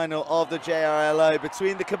year's final of the JRLO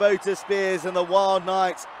between the Kubota Spears and the Wild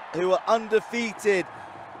Knights, who are undefeated.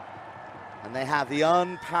 And they have the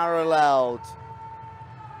unparalleled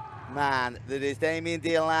man that is Damien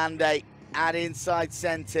Diolande at inside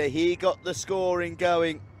centre. He got the scoring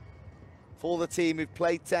going for the team who've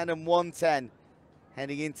played 10 and won 10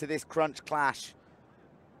 heading into this crunch clash.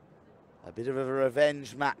 A bit of a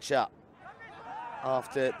revenge matchup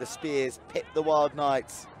after the Spears pipped the Wild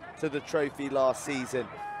Knights to the trophy last season.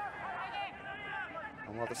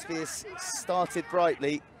 And while the Spears started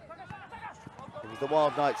brightly, it was the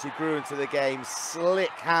Wild Knights who grew into the game.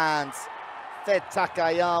 Slick hands, fed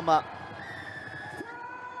Takayama,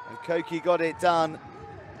 and Koki got it done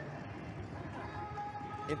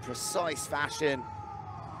in precise fashion.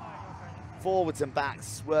 Forwards and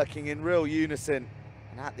backs working in real unison,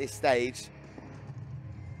 and at this stage,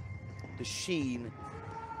 the sheen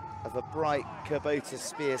of a bright Kubota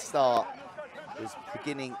Spear start was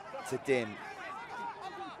beginning to dim.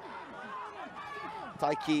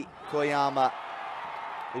 Taiki Koyama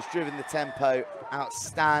has driven the tempo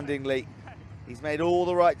outstandingly. He's made all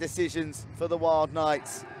the right decisions for the Wild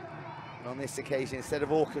Knights. And on this occasion, instead of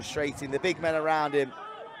orchestrating the big men around him,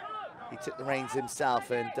 he took the reins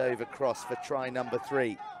himself and dove across for try number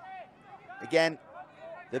 3. Again,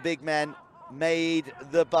 the big men made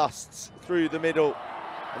the busts through the middle,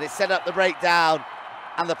 and it set up the breakdown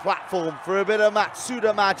and the platform for a bit of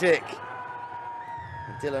Matsuda magic.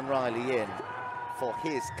 And Dylan Riley in for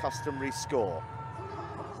his customary score.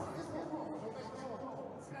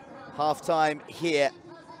 Half-time here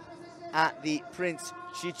at the Prince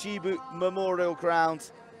Chichibu Memorial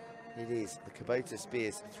Grounds. It is the Kubota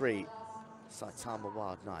Spears 3, Saitama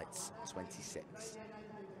Wild Knights 26.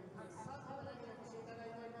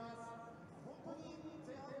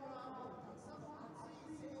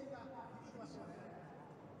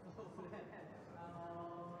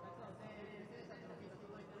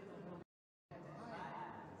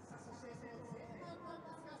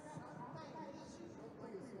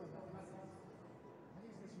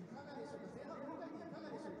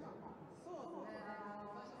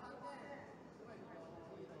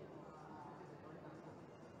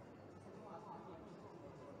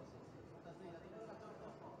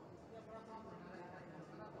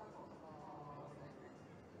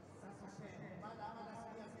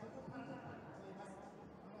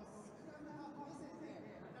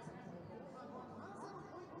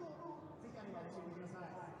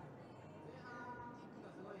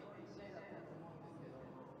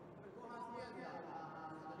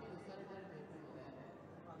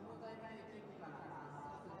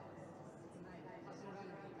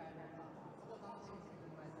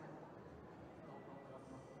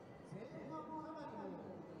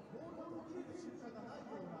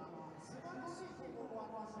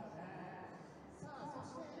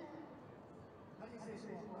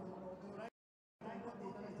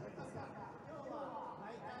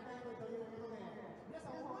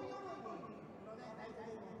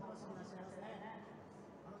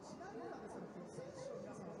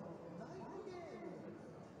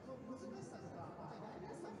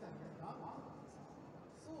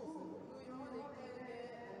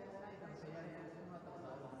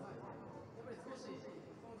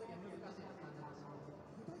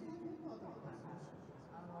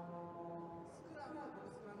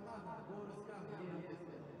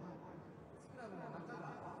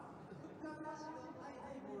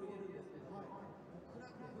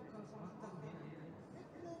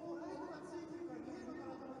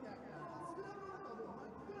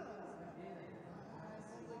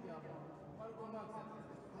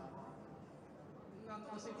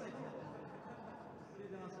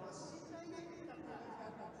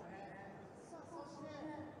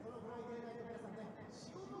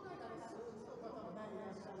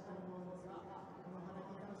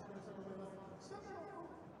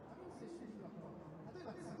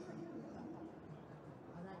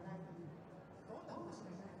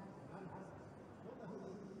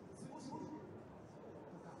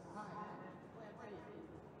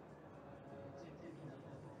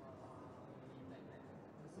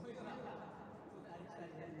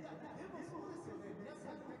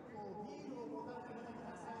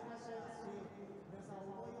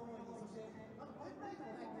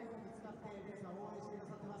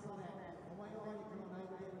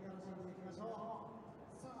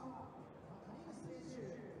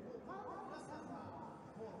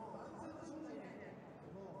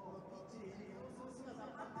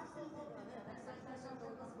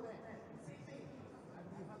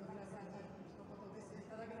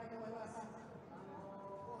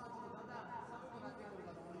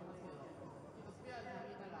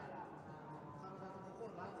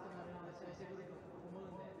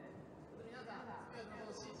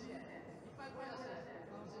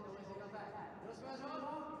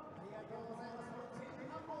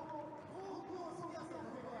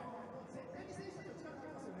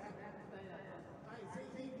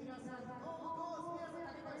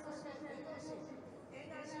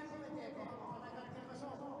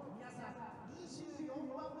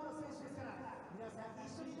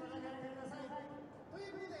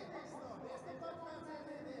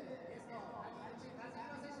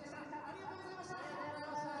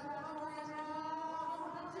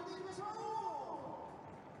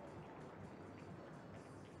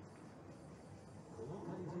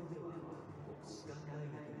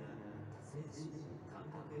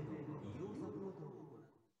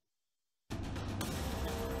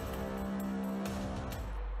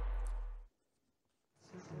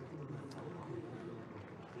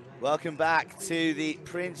 Welcome back to the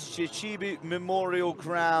Prince Chichibu Memorial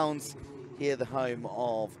Grounds, here the home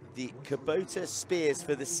of the Kubota Spears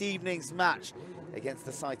for this evening's match against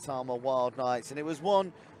the Saitama Wild Knights. And it was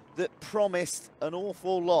one that promised an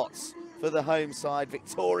awful lot for the home side,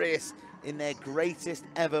 victorious in their greatest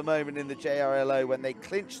ever moment in the JRLO when they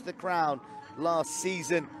clinched the crown last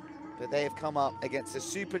season. But they have come up against a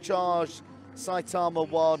supercharged Saitama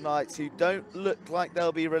Wild Knights who don't look like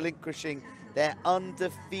they'll be relinquishing their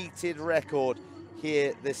undefeated record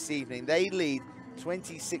here this evening. They lead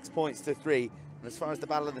 26 points to 3. And as far as the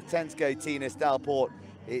Battle of the Tens go, Tinas Dalport,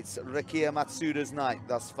 it's Rekia Matsuda's night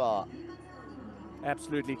thus far.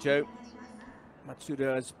 Absolutely, Joe.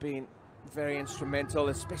 Matsuda has been very instrumental,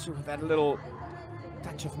 especially with that little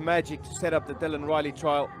touch of magic to set up the Dylan Riley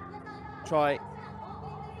try.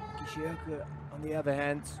 Kishioka, on the other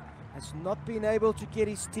hand, has not been able to get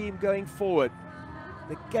his team going forward.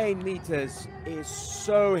 The gain meters is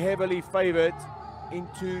so heavily favored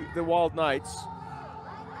into the Wild Knights.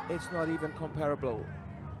 It's not even comparable.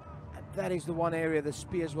 And that is the one area the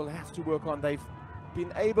Spears will have to work on. They've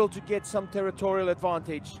been able to get some territorial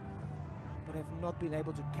advantage, but have not been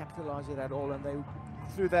able to capitalize it at all. And they,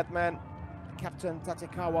 through that man, Captain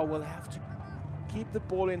Tatekawa, will have to keep the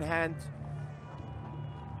ball in hand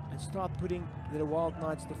and start putting the Wild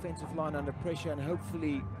Knights defensive line under pressure and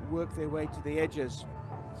hopefully work their way to the edges.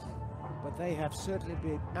 But they have certainly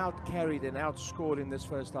been out-carried and outscored in this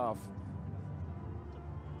first half.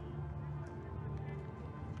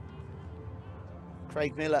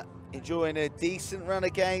 Craig Miller enjoying a decent run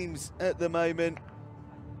of games at the moment.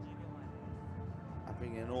 And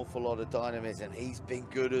bringing an awful lot of dynamism. He's been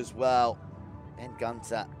good as well. And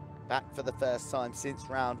Gunter back for the first time since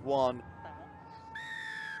round 1.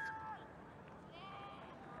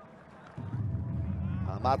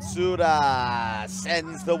 Matsuda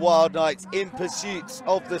sends the Wild Knights in pursuit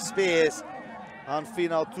of the Spears. On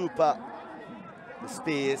final tupa, the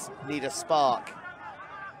Spears need a spark.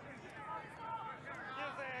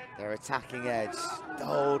 Their attacking edge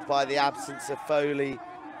dulled by the absence of Foley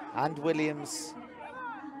and Williams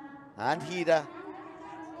and Hida.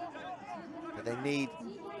 But they need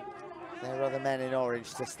their other men in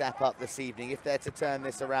orange to step up this evening if they're to turn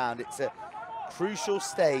this around. It's a crucial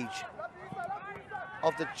stage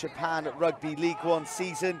of the Japan Rugby League 1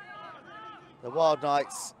 season. The Wild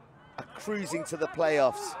Knights are cruising to the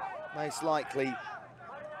playoffs, most likely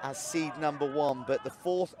as seed number 1, but the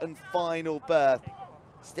 4th and final berth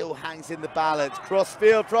still hangs in the balance.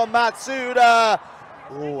 Crossfield from Matsuda.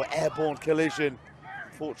 Oh, airborne collision,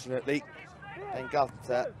 fortunately. Then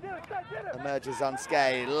Gunter emerges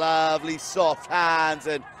unscathed. Lovely soft hands,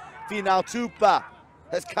 and Final Tupa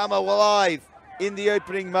has come alive in the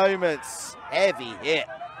opening moments. Heavy hit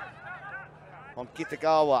on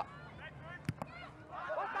Kitagawa.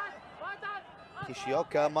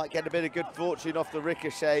 Kishioka might get a bit of good fortune off the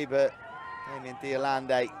ricochet, but Damien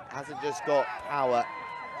Diolande hasn't just got power,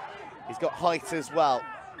 he's got height as well.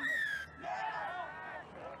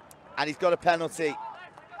 And he's got a penalty.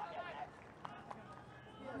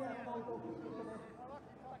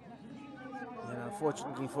 Yeah,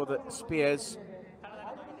 unfortunately for the Spears,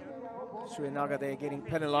 Suenaga, they're getting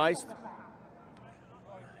penalized.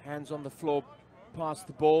 Hands on the floor past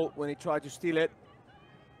the ball when he tried to steal it.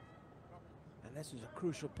 And this is a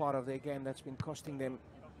crucial part of their game that's been costing them.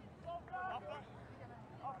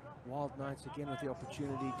 Wild Knights again with the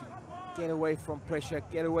opportunity to get away from pressure,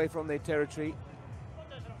 get away from their territory.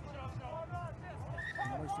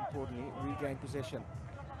 And most importantly, regain possession.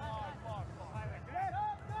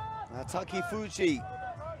 Taki Fuji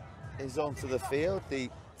is onto the field, the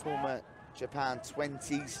former Japan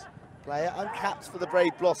 20s player, uncapped for the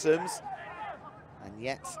Brave Blossoms, and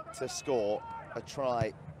yet to score a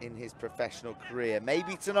try in his professional career.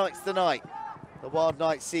 Maybe tonight's the night. The Wild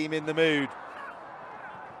Knights seem in the mood.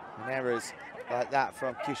 And errors like that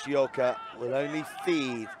from Kishioka will only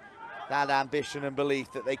feed that ambition and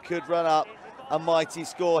belief that they could run up a mighty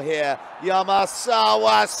score here.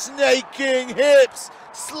 Yamasawa snaking hips,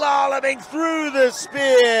 slaloming through the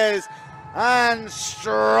Spears and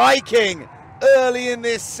striking early in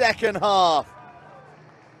this second half.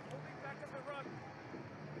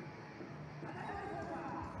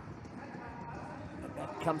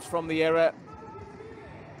 That comes from the error.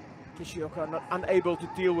 Kishioka not unable to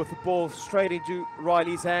deal with the ball straight into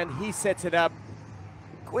Riley's hand. He sets it up.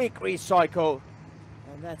 Quick recycle.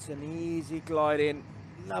 And that's an easy glide in.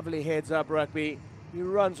 Lovely heads up rugby. He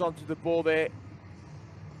runs onto the ball there.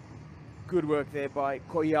 Good work there by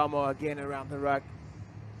Koyama again around the ruck.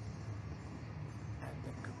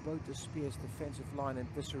 Kubota Spears defensive line in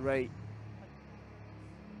disarray.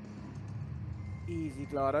 easy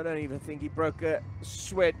glide. I don't even think he broke a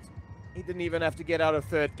sweat. He didn't even have to get out of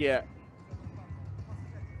third gear.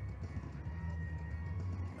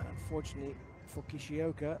 Unfortunately for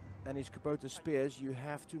Kishioka and his Kubota Spears, you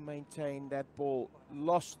have to maintain that ball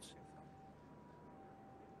lost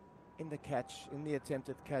in the catch, in the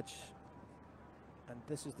attempted catch. And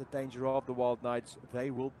this is the danger of the Wild Knights.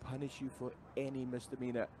 They will punish you for any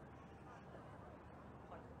misdemeanor.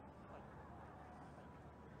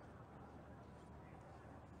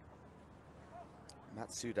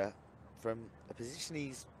 Matsuda from a position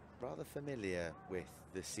he's rather familiar with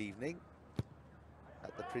this evening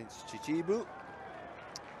at the Prince Chichibu.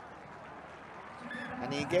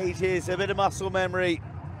 And he engages a bit of muscle memory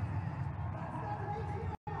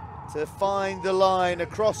to find the line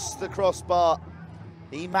across the crossbar.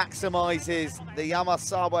 He maximizes the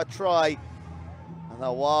Yamasawa try, and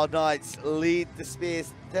the Wild Knights lead the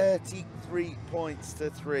Spears 33 points to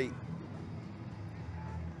 3.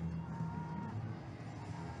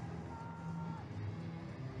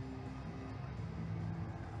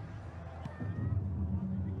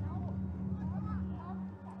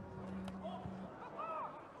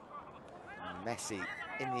 Messi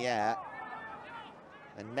in the air,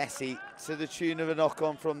 and Messi to the tune of a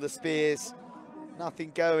knock-on from the Spears.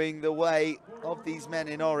 Nothing going the way of these men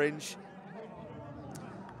in orange.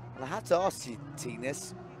 And I have to ask you,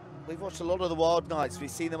 Tinas, we've watched a lot of the Wild Knights.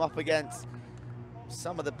 We've seen them up against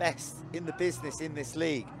some of the best in the business in this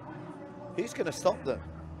league. Who's going to stop them?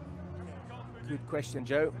 Good question,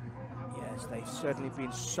 Joe. Yes, they've certainly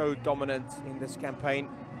been so dominant in this campaign.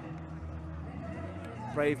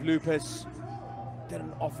 Brave Lupus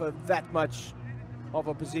didn't offer that much of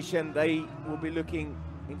a position. They will be looking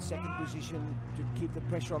in second position to keep the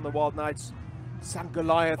pressure on the Wild Knights. Sam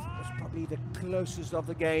Goliath was probably the closest of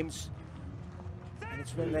the games. And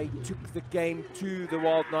it's when they took the game to the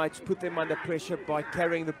Wild Knights, put them under pressure by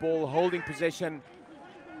carrying the ball, holding possession,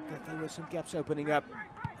 that there were some gaps opening up.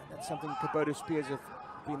 And that's something Kubota Spears have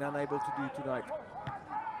been unable to do tonight.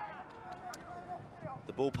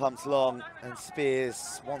 The ball pumps long, and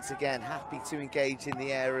Spears once again happy to engage in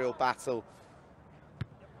the aerial battle.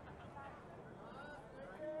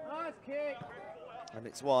 Nice kick. And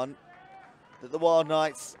it's one that the Wild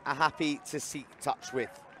Knights are happy to seek touch with.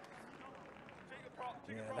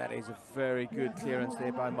 Yeah, that is a very good clearance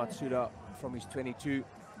there by Matsuda from his 22,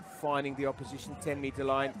 finding the opposition 10-meter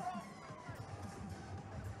line.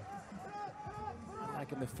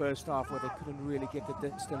 Like in the first half where they couldn't really get the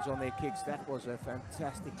distance on their kicks, that was a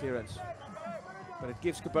fantastic clearance. But it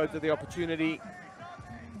gives Kubota the opportunity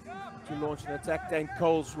to launch an attack. Dane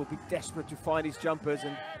Coles will be desperate to find his jumpers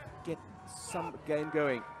and get some game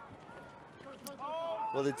going.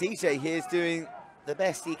 Well, the DJ here is doing the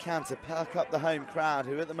best he can to perk up the home crowd,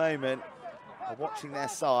 who at the moment are watching their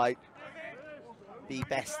side be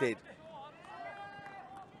bested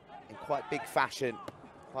in quite big fashion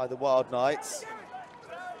by the Wild Knights.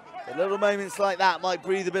 The little moments like that might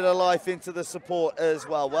breathe a bit of life into the support as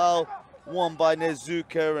well. Well, won by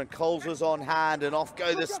Nezuka, and Coles was on hand, and off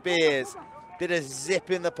go the Spears. Bit of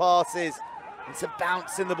zip in the passes and some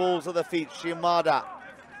bounce in the balls of the feet. Shimada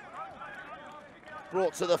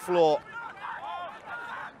brought to the floor.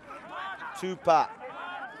 Tupa.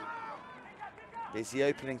 Busy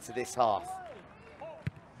opening to this half.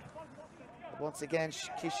 Once again,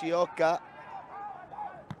 Kishioka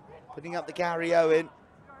putting up the Gary Owen.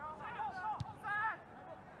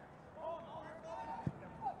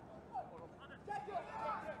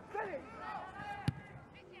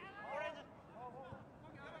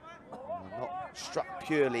 Not struck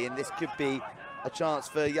purely, and this could be a chance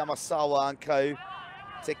for Yamasawa and co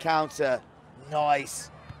to counter.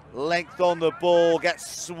 Nice length on the ball,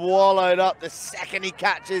 gets swallowed up the second he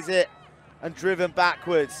catches it and driven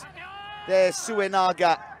backwards. There's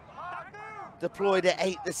Suenaga, deployed at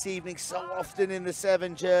 8 this evening, so often in the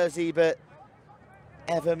 7 jersey, but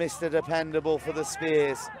ever Mr. Dependable for the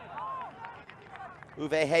Spears.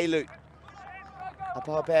 Uwe Heilut, a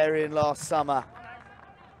barbarian last summer.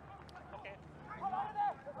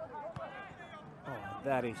 Oh,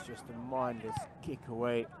 that is just a mindless kick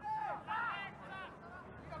away.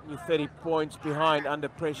 You're 30 points behind under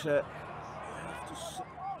pressure. You have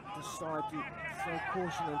to decide to throw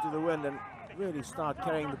caution into the wind and really start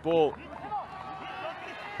carrying the ball.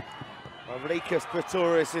 Rikas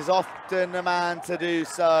Pretorius is often the man to do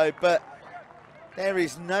so, but there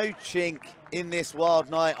is no chink in this Wild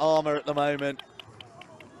Knight armour at the moment.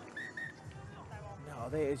 No,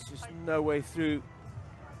 there is just no way through.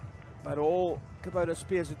 But all Kubota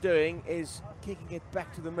Spears are doing is kicking it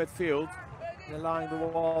back to the midfield, and allowing the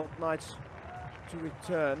Wild Knights to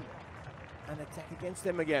return and attack against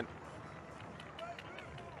them again.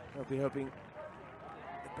 They'll be hoping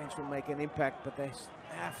the bench will make an impact, but they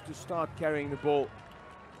have to start carrying the ball.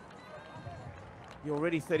 You're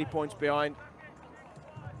already 30 points behind.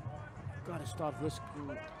 Got to start risking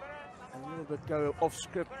a little bit, go off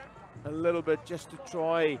script a little bit just to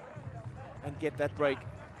try and get that break.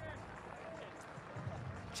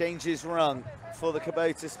 Changes rung for the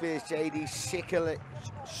Kubota Spears. JD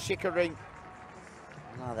Schickering,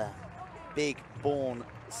 another big born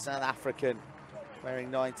South African,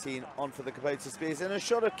 wearing 19 on for the Kubota Spears, and a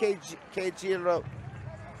shot of Kejiro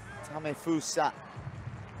Tamefusa,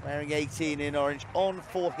 wearing 18 in orange, on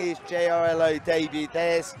for his JRLO debut.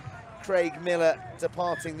 There's Craig Miller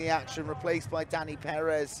departing the action, replaced by Danny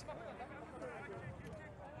Perez.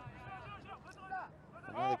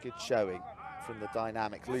 Another good showing from the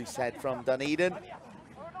dynamic loose head from Dunedin.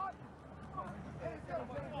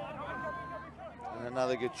 And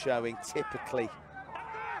another good showing, typically,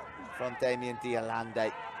 from Damien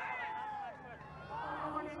Dialande.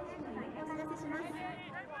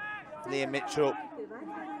 Liam Mitchell,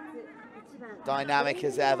 dynamic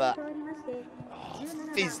as ever. Oh,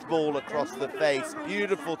 fizzed ball across the face,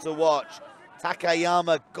 beautiful to watch.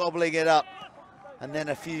 Takayama gobbling it up. And then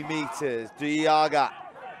a few meters, Diaga.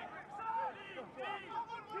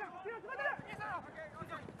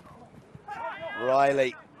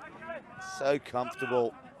 Riley, so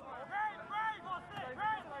comfortable.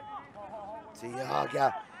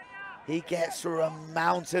 Diaga, he gets through a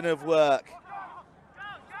mountain of work.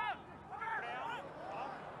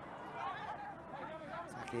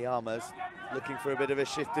 Takayama's looking for a bit of a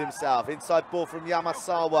shift himself. Inside ball from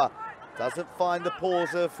Yamasawa. Doesn't find the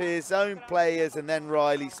pause of his own players, and then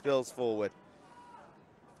Riley spills forward.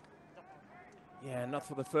 Yeah, not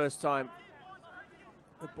for the first time.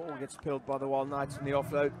 The ball gets spilled by the Wild Knights in the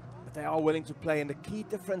offload, but they are willing to play, and the key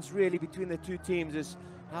difference really between the two teams is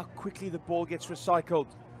how quickly the ball gets recycled.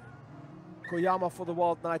 Koyama for the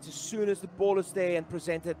Wild Knights, as soon as the ball is there and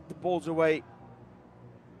presented, the ball's away.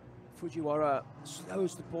 Fujiwara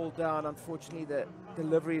slows the ball down. Unfortunately, the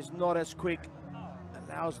delivery is not as quick.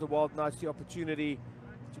 Allows the Wild Knights the opportunity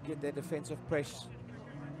to get their defensive press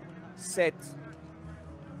set.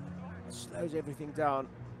 Slows everything down.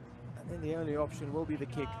 And then the only option will be the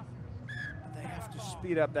kick. But they have to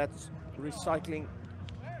speed up that recycling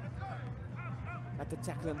at the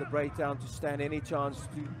tackle and the breakdown to stand any chance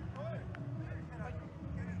to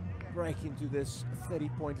break into this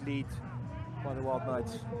 30-point lead by the Wild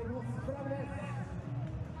Knights.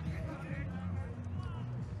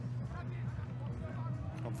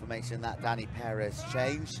 Confirmation that Danny Perez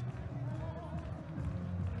changed.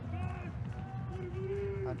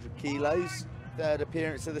 100 kilos, third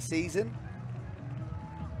appearance of the season.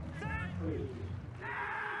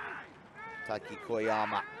 Taiki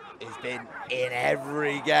Koyama has been in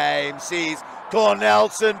every game. Sees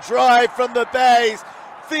Cornelson drive from the base.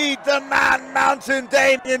 Feed the man, Mountain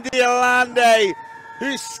Damien Dialande,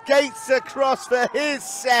 who skates across for his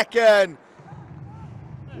second.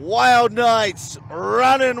 Wild Knights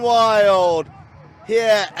running wild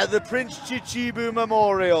here at the Prince Chichibu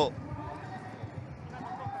Memorial.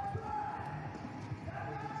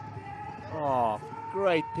 Oh,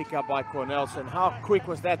 great pickup by Cornelson. How quick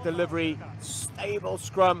was that delivery? Stable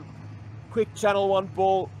scrum, quick channel one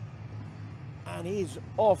ball. And he's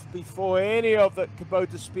off before any of the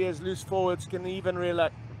Kubota Spears loose forwards can even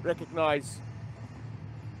recognize.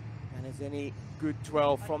 And as any good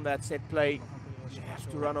 12 from that set play, you have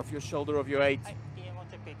to run off your shoulder of your 8.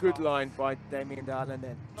 Good line by Damien Darland,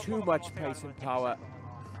 and too much pace and power.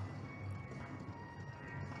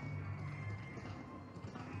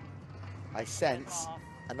 I sense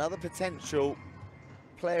another potential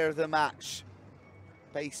player of the match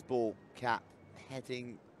baseball cap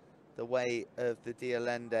heading the way of the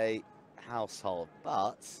Dialende household,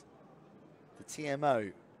 but the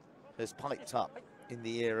TMO has piped up in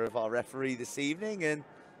the ear of our referee this evening, and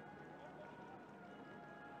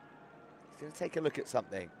he's going to take a look at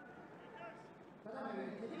something.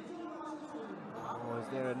 Oh, is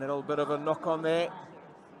there a little bit of a knock on there?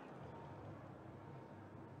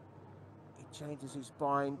 He changes his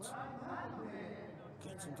bind,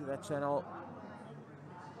 gets into that channel.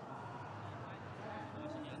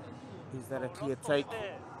 Is that a clear take?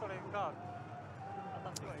 I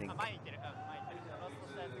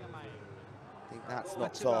think that's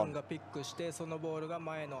knocked on. And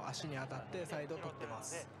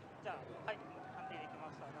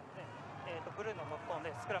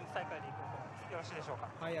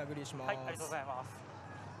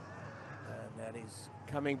that is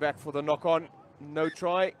coming back for the knock on. No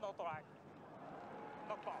try.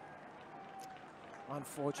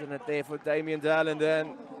 Unfortunate there for Damien Darland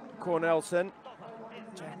and Cornelson.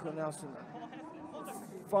 Jacko Nelson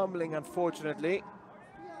fumbling, unfortunately.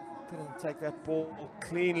 Didn't take that ball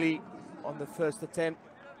cleanly on the first attempt.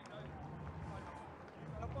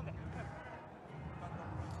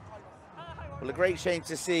 Well, a great shame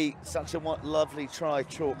to see such a lovely try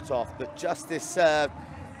chalked off, but justice served.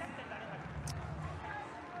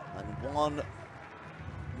 And one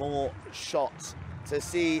more shot to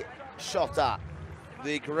see Shota,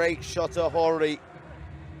 the great Shota Hori,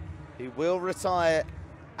 who will retire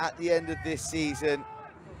at the end of this season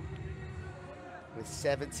with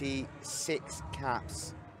 76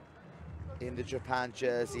 caps in the Japan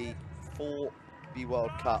jersey, 4 B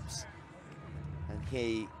World Cups. And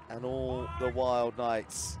he and all the Wild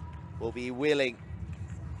Knights will be willing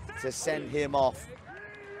to send him off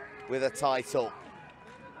with a title.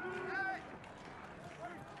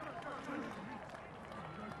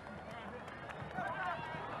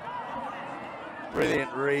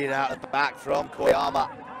 Brilliant read out at the back from Koyama.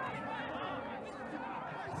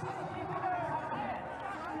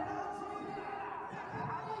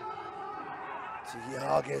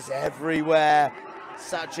 Yaga's everywhere.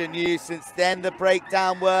 Such a nuisance. Then the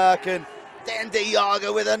breakdown work, and then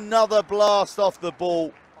Yaga with another blast off the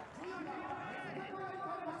ball.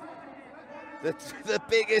 The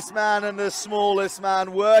biggest man and the smallest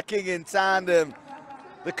man working in tandem.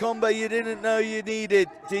 The combo you didn't know you needed,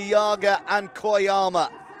 Yaga and Koyama.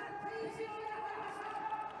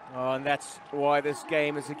 Oh, and that's why this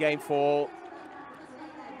game is a game for all.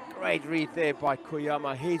 Great read there by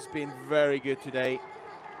Koyama. He's been very good today.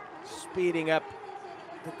 Speeding up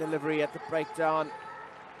the delivery at the breakdown.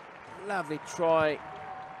 Lovely try.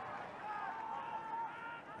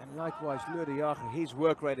 And likewise, Yaga, his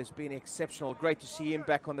work rate has been exceptional. Great to see him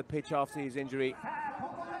back on the pitch after his injury.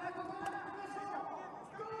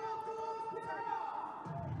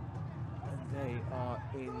 And they are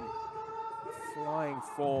in flying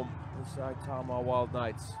form, the Saitama Wild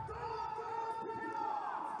Knights.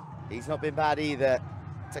 He's not been bad either.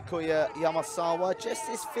 Takuya Yamasawa, just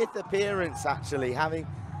his 5th appearance actually, having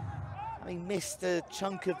missed a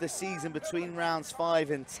chunk of the season between rounds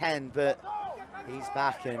 5 and 10, but he's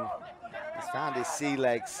back and he's found his sea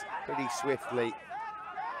legs pretty swiftly.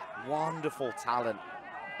 Wonderful talent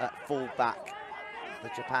at fullback, the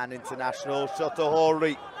Japan international Shota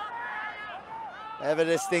Hori. Ever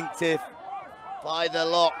distinctive by the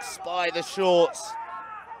locks, by the shorts,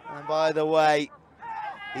 and by the way,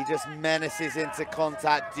 he just menaces into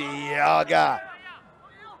contact. Yaga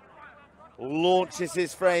launches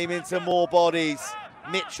his frame into more bodies.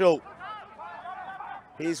 Mitchell,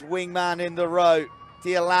 his wingman in the row.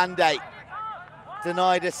 Diolande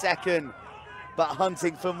denied a second, but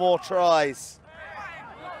hunting for more tries.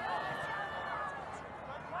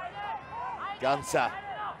 Gunter.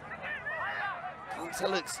 Gunter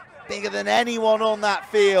looks bigger than anyone on that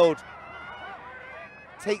field.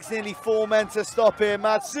 Takes nearly 4 men to stop him.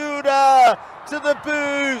 Matsuda to the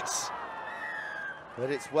boots.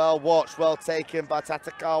 But it's well watched, well taken by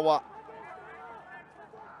Tatakawa.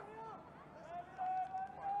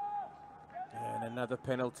 And another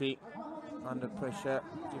penalty under pressure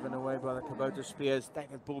given away by the Kubota Spears.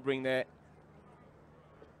 David Bulbring there.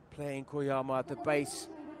 Playing Koyama at the base.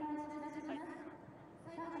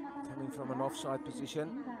 Coming from an offside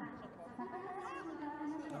position.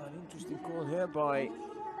 Oh, an interesting call here by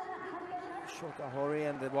Shota Hori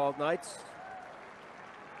and the Wild Knights.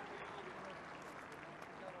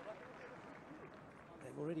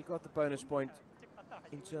 They've already got the bonus point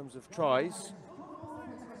in terms of tries.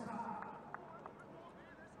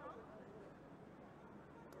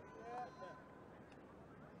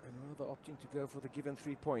 And rather opting to go for the given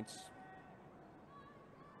 3 points.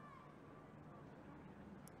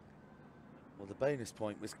 Well, the bonus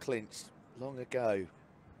point was clinched long ago,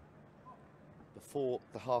 before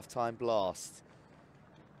the half-time blast.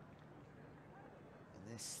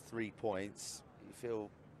 And this 3 points, you feel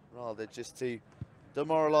rather just to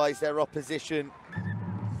demoralise their opposition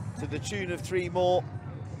to the tune of 3 more,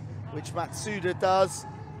 which Matsuda does.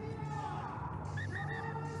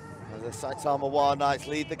 And the Saitama Wild Knights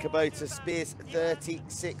lead the Kubota Spears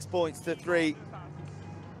 36 points to 3.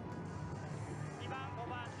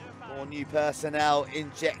 More new personnel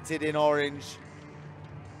injected in orange.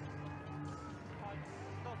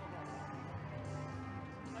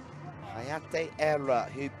 Hayate Era,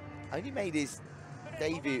 who only made his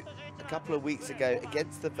debut a couple of weeks ago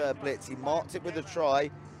against the Third Blitz. He marked it with a try.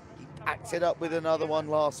 He packed it up with another one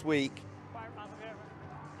last week,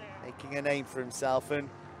 making a name for himself. And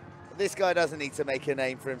this guy doesn't need to make a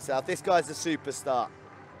name for himself. This guy's a superstar.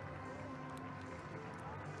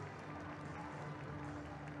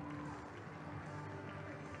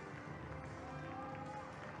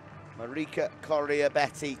 Marika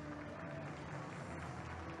Correa-Betty,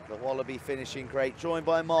 the Wallaby finishing great, joined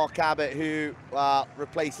by Mark Abbott, who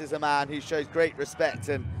replaces a man who shows great respect,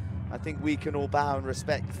 and I think we can all bow in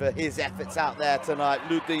respect for his efforts out there tonight.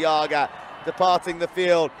 Ludde Jager departing the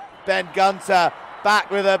field. Ben Gunter back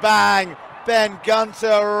with a bang. Ben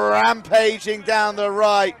Gunter rampaging down the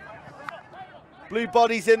right. Blue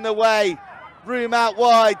body's in the way. Room out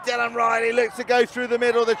wide. Dylan Riley looks to go through the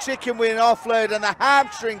middle. The chicken wing offload and the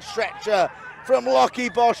hamstring stretcher from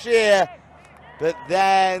Lockie Boshier. But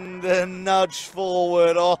then the nudge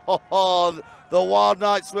forward. Oh, the Wild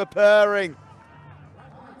Knights were purring.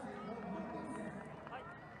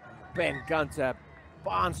 Ben Gunter,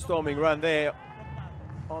 barnstorming run there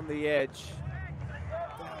on the edge.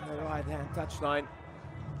 Down the right-hand touchline.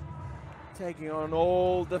 Taking on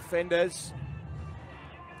all defenders.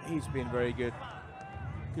 He's been very good.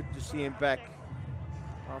 Good to see him back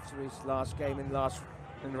after his last game in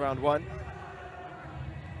round one.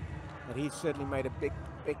 But he's certainly made a big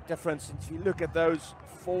difference. And if you look at those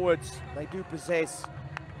forwards, they do possess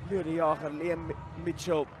Ludde Jager, Liam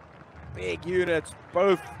Mitchell, big units,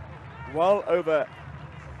 both well over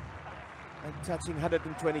and touching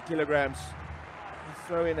 120 kilograms. You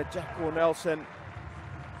throw in a Jack Cornelson and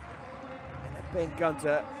a Ben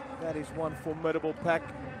Gunter. That is one formidable pack,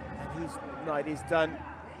 and his night is done.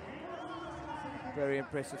 Very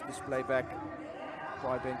impressive display back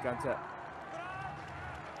by Ben Gunter.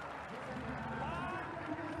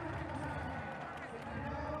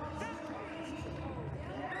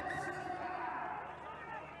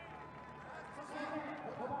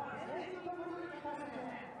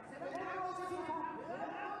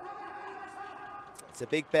 It's a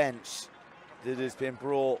big bench that has been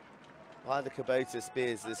brought by the Kubota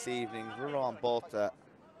Spears this evening. Ruan Botha,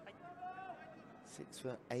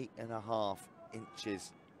 6'8.5"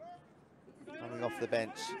 coming off the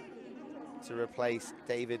bench to replace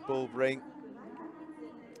David Bulbring.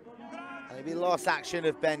 And it'll be the last action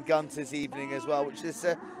of Ben Gunter's evening as well, which is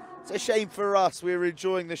it's a shame for us. We were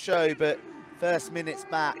enjoying the show, but first minutes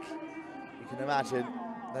back, you can imagine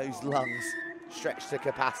those lungs stretched to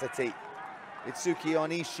capacity. Itsuki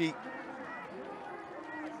Onishi,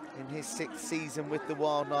 in his 6th season with the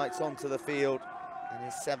Wild Knights, onto the field in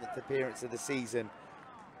his 7th appearance of the season.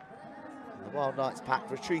 And the Wild Knights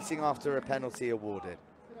pack retreating after a penalty awarded.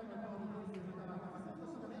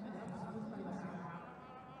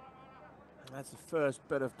 And that's the first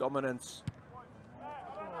bit of dominance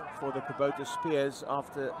for the Kubota Spears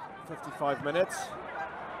after 55 minutes.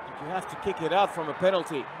 But you have to kick it out from a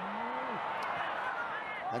penalty.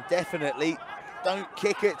 And definitely don't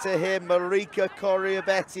kick it to him. Marika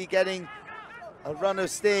Correa-Betty getting a run of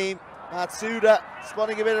steam. Matsuda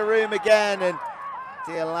spotting a bit of room again, and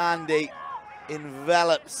Diolandi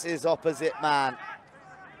envelops his opposite man.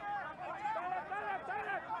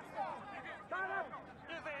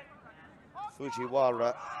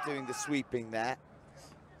 Fujiwara doing the sweeping there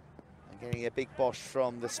and getting a big bosh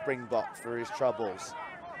from the Springbok for his troubles.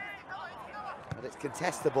 But it's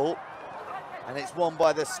contestable, and it's won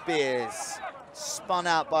by the Spears. Spun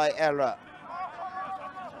out by Ella.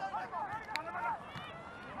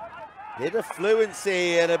 Bit of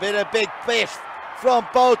fluency and a bit of big biff from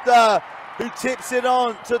Botha, who tips it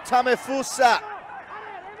on to Tamefusa.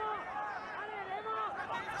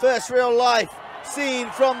 First real life seen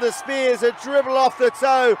from the Spears, a dribble off the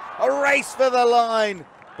toe, a race for the line,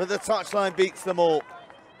 but the touchline beats them all.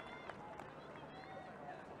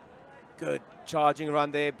 Good charging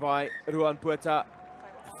run there by Ruan Botha.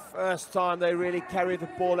 First time they really carry the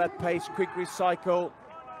ball at pace, quick recycle,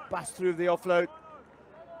 bust through the offload.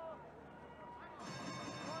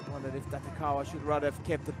 Wondered if Tatakawa should rather have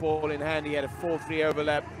kept the ball in hand. He had a 4-3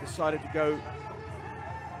 overlap, decided to go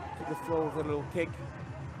to the floor with a little kick.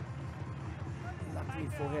 Luckily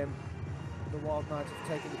for him, the Wild Knights have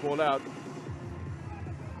taken the ball out.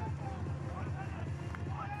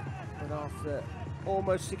 But after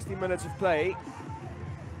almost 60 minutes of play,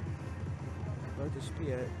 Kubota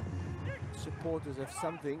Spear supporters have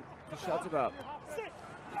something to shout about.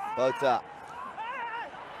 Botha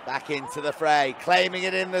back into the fray, claiming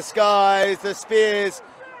it in the skies. The Spears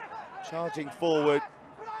charging forward,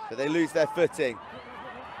 but they lose their footing.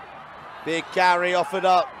 Big carry offered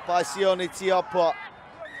up by Sione Tiopo.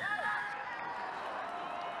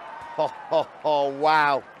 Oh,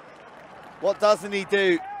 wow. What doesn't he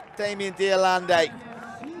do? Damien Diolandi.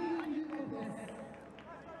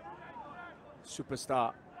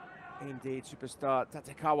 Superstar, indeed superstar.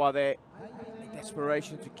 Tatakawa there in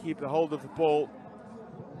desperation to keep the hold of the ball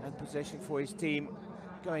and possession for his team,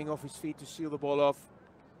 going off his feet to seal the ball off.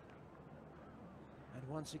 And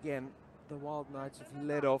once again, the Wild Knights have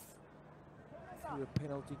led off through a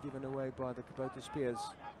penalty given away by the Kubota Spears.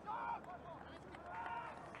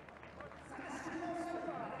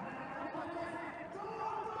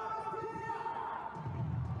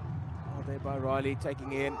 Oh, there by Riley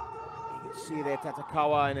taking in. You can see there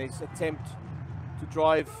Tatakawa in his attempt to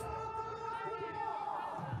drive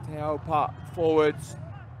Teaupa forwards.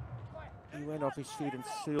 He went off his feet and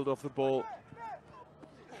sealed off the ball.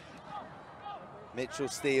 Mitchell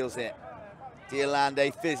steals it.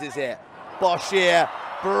 Diolande fizzes it. Boshier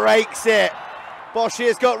breaks it.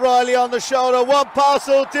 Boshier's got Riley on the shoulder. One pass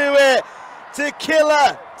will do it to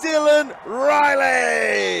killer Dylan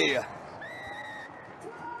Riley.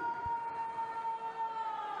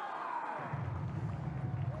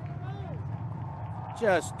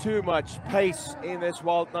 Just too much pace in this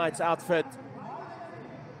Wild Knights outfit.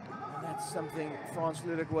 And that's something Frans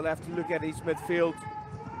Ludik will have to look at his midfield.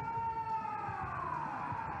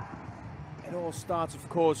 It all starts, of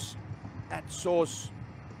course, at source.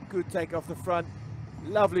 Good take off the front.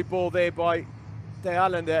 Lovely ball there by De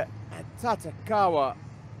Allende. And Tatakawa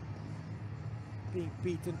being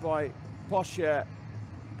beaten by Boshier.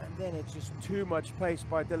 And then it's just too much pace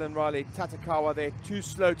by Dylan Riley. Tatakawa there, too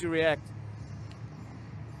slow to react.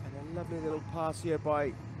 And a lovely little pass here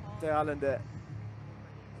by De Allende.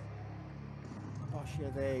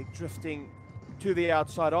 Boshier there, drifting to the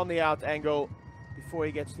outside on the out angle before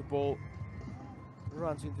he gets the ball.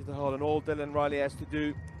 Runs into the hole, and all Dylan Riley has to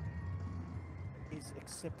do is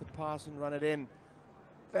accept the pass and run it in.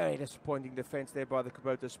 Very disappointing defense there by the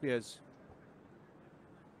Kubota Spears.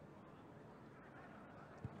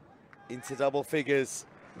 Into double figures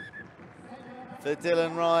for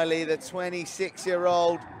Dylan Riley, the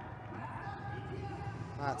 26-year-old.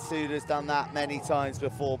 Matsuda's done that many times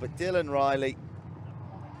before, but Dylan Riley,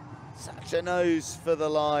 such a nose for the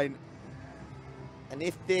line. And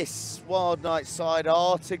if this Wild Knights side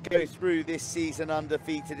are to go through this season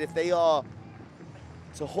undefeated, if they are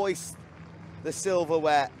to hoist the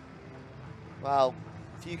silverware, well,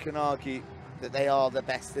 if you can argue that they are the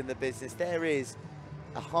best in the business, there is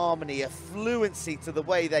a harmony, a fluency to the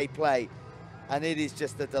way they play, and it is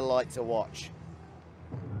just a delight to watch.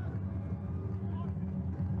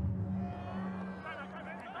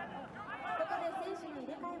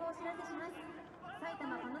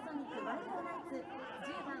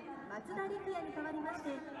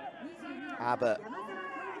 Abbott,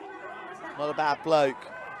 not a bad bloke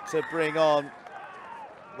to bring on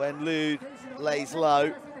when Lude lays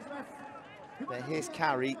low, but his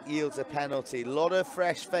carry yields a penalty. A lot of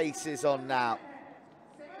fresh faces on now.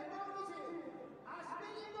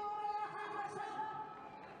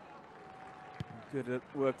 Good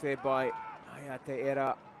work there by Hayate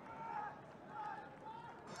Era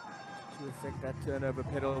to affect that turnover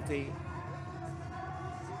penalty.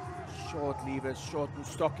 Short levers, short and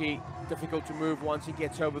stocky, difficult to move once he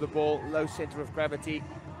gets over the ball, low center of gravity.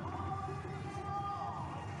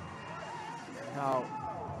 Now,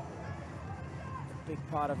 a big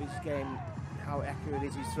part of his game, how accurate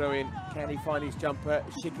is his throw-in? Can he find his jumper?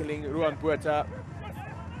 Schickeling, Ruan Buerta.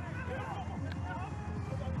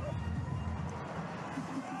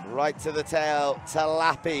 Right to the tail,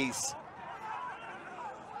 Talapis.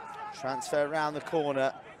 Transfer around the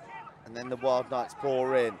corner, and then the Wild Knights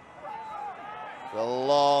pour in. The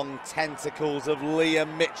long tentacles of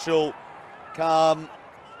Liam Mitchell come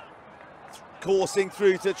coursing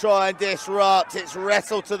through to try and disrupt. It's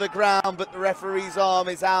wrestled to the ground, but the referee's arm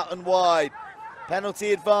is out and wide.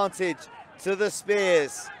 Penalty advantage to the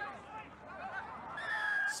Spears.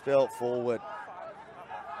 Spilt forward.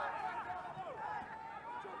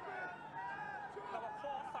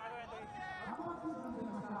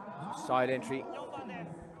 Side entry.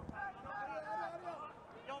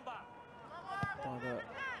 By the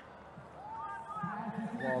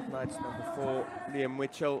Wild Knights, number 4, Liam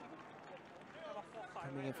Mitchell.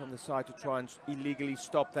 Coming in from the side to try and illegally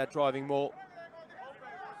stop that driving maul.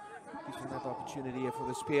 Gives another opportunity here for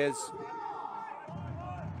the Spears.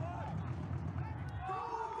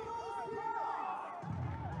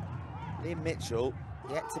 Liam Mitchell,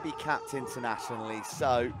 yet to be capped internationally,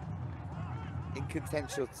 so in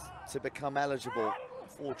contention to become eligible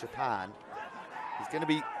for Japan. He's going to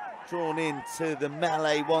be drawn into the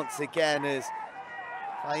melee once again as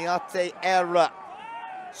Hayate Era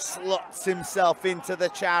slots himself into the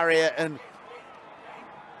chariot and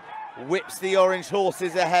whips the orange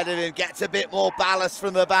horses ahead of him, gets a bit more ballast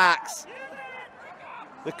from the backs.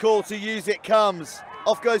 The call to use it comes.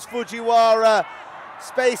 Off goes Fujiwara.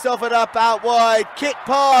 Space offered up out wide. Kick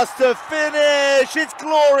pass to finish. It's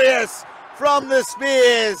glorious from the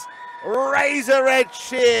Spears. Razor edge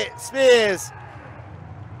Spears.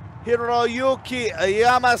 Hiroyuki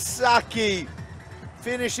Yamasaki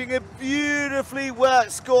finishing a beautifully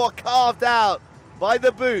worked score carved out by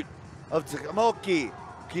the boot of Tomoki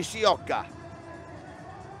Kishioka.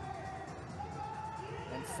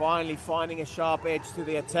 And finally finding a sharp edge to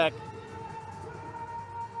the attack.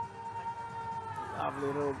 Lovely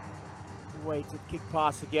little weighted kick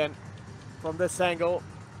pass again from this angle.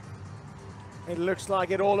 It looks like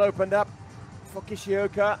it all opened up for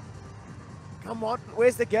Kishioka. Come on,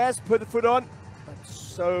 where's the gas? Put the foot on. But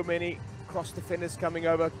so many cross defenders coming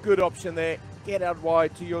over. Good option there. Get out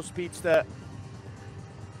wide to your speedster.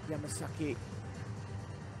 Yamasaki,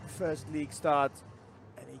 first league start,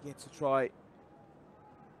 and he gets a try. And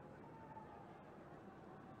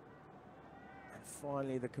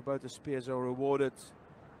finally, the Kubota Spears are rewarded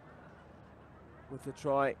with the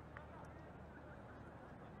try.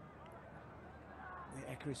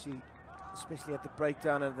 The accuracy, especially at the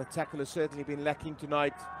breakdown, and the tackle has certainly been lacking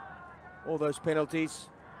tonight. All those penalties.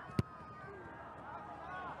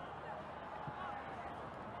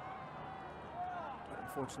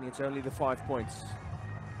 Unfortunately, it's only the 5 points.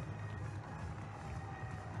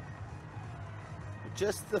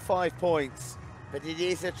 Just the 5 points, but it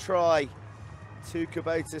is a try to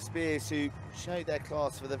Kubota Spears, who showed their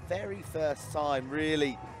class for the very first time,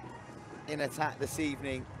 really, in attack this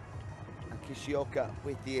evening. And Kishioka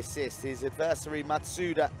with the assist. His adversary,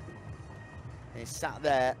 Matsuda, is sat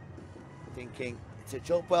there thinking, it's a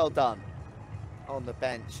job well done on the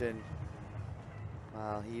bench, and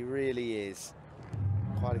well, he really is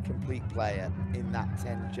quite a complete player in that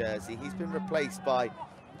 10 jersey. He's been replaced by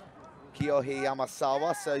Kiyohi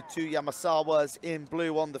Yamasawa, so 2 Yamasawas in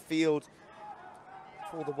blue on the field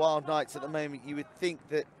for the Wild Knights at the moment. You would think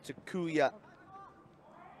that Takuya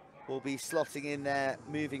will be slotting in there,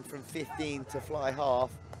 moving from 15 to fly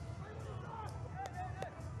half.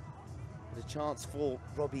 But a chance for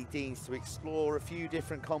Robbie Deans to explore a few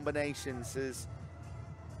different combinations, as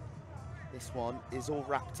this one is all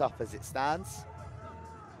wrapped up as it stands.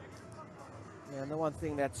 Yeah, and the one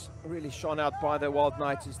thing that's really shone out by the Wild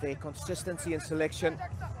Knights is their consistency in selection.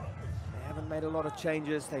 They haven't made a lot of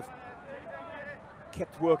changes. They've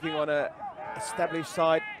kept working on a established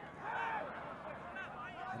side.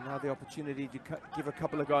 And now the opportunity to give a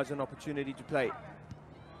couple of guys an opportunity to play.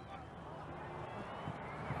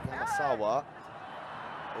 Yamasawa,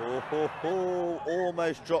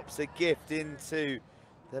 almost drops a gift into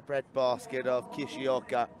the breadbasket of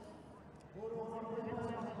Kishioka,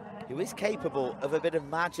 who is capable of a bit of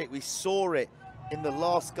magic. We saw it in the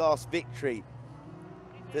last gasp victory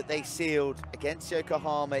that they sealed against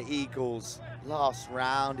Yokohama Eagles last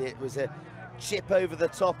round. It was a chip over the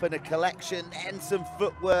top and a collection and some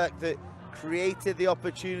footwork that created the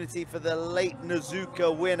opportunity for the late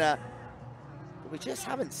Nozuka winner. But we just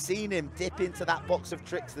haven't seen him dip into that box of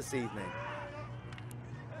tricks this evening.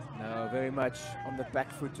 No, very much on the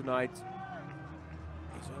back foot tonight.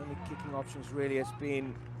 His only kicking options really has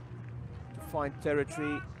been to find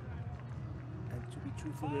territory, and to be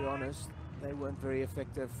truthfully honest, they weren't very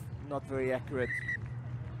effective, not very accurate,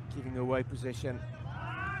 giving away possession.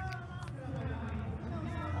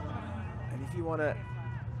 And if you want to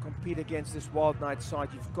compete against this Wild Knight side,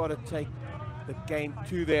 you've got to take the game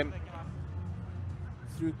to them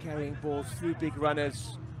through carrying balls, through big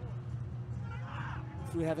runners,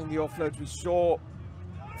 through having the offloads. We saw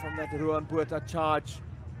from that Ruan Buerta charge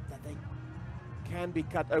that they can be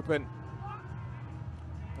cut open,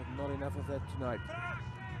 but not enough of that tonight.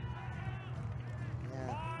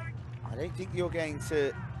 Yeah, I don't think you're going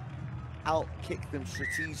to out-kick them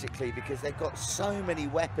strategically, because they've got so many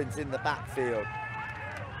weapons in the backfield.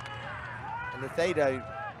 And if they don't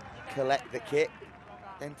collect the kick,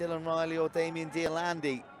 then Dylan Riley or Damien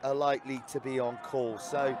Diolandi are likely to be on call.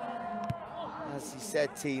 So, as you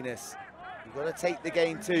said, Tinas, you've got to take the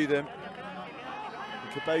game to them.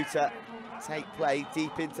 And Kubota take play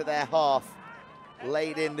deep into their half,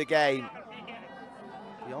 late in the game.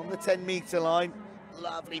 Beyond the 10-meter line,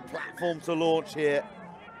 lovely platform to launch here.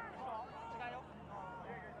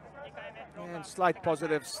 And slight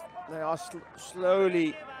positives. They are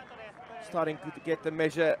slowly starting to get the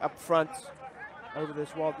measure up front over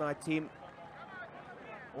this Wild Knight team.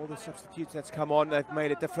 All the substitutes that's come on, they've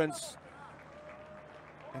made a difference.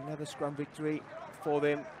 Another scrum victory for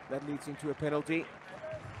them that leads into a penalty.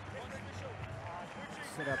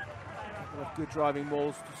 Set up a couple of good driving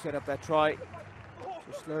balls to set up that try.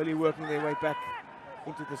 So slowly working their way back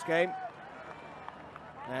into this game.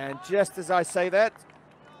 And just as I say that,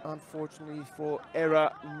 unfortunately for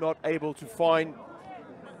Era, not able to find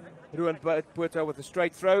Ruan Buerta with a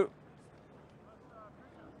straight throw.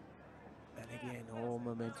 And again, all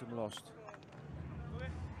momentum lost.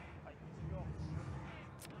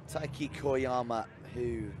 Taiki Koyama,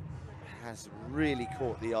 who has really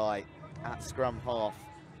caught the eye at scrum half,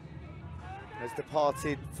 has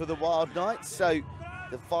departed for the Wild Knights. So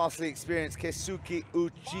the vastly experienced Keisuke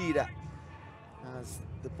Uchida has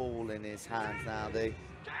the ball in his hands now. The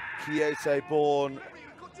Kyoto-born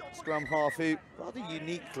scrum half who rather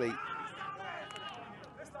uniquely,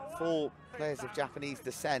 4 players of Japanese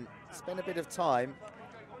descent, spent a bit of time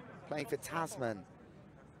playing for Tasman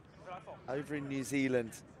over in New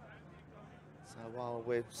Zealand. So while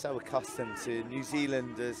we're so accustomed to New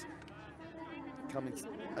Zealanders coming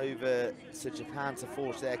over to Japan to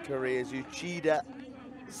forge their careers, Uchida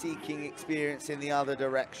seeking experience in the other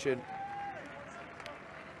direction.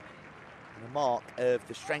 And a mark of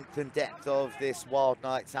the strength and depth of this Wild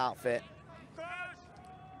Knights outfit.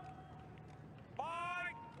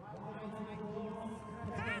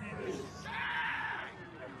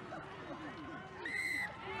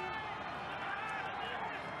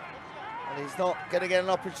 And he's not going to get an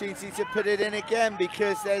opportunity to put it in again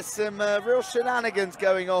because there's some real shenanigans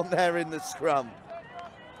going on there in the scrum.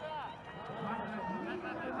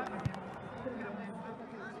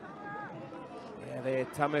 Yeah, there,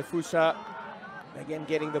 Tamefusa again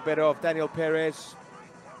getting the better of Daniel Perez.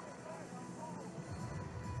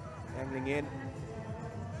 Angling in.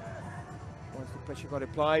 Once the pressure got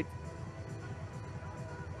applied.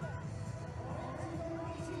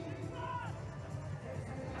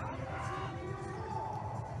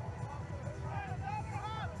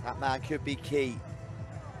 That man could be key.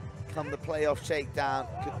 Come the playoff shakedown,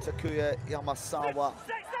 Takuya Yamasawa.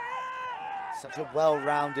 Such a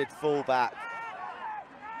well-rounded fullback.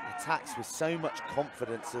 Attacks with so much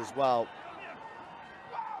confidence as well.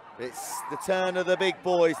 It's the turn of the big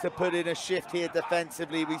boys to put in a shift here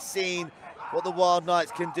defensively. We've seen what the Wild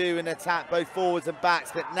Knights can do in attack, both forwards and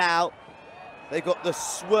backs, but now they've got the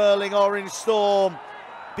swirling orange storm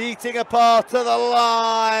beating apart to the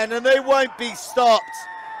line, and they won't be stopped.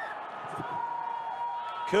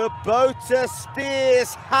 Kubota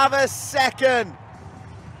Spears have a second.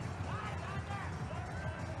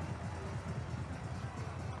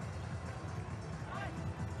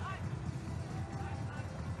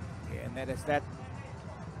 Yeah, and that is that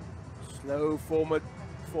slow forward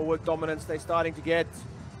dominance they're starting to get.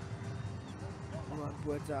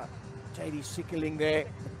 Kubota, JD Sickling there,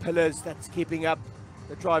 the pillars that's keeping up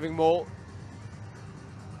the driving maul.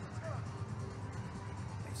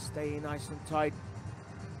 They stay nice and tight.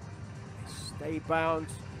 Stay bound.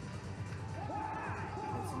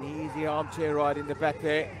 It's an easy armchair ride in the back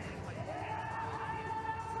there.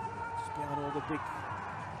 Just behind all the big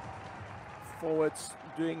forwards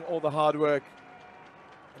doing all the hard work.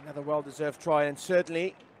 Another well-deserved try, and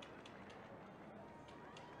certainly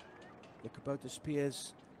the Kubota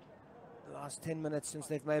Spears, the last 10 minutes since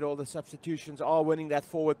they've made all the substitutions, are winning that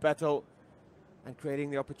forward battle and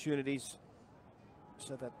creating the opportunities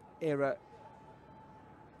so that Era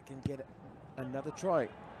can get another try.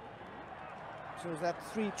 So is that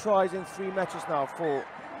 3 tries in 3 matches now for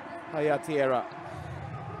Hayate Era?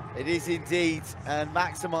 It is indeed, and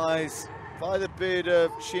maximised by the boot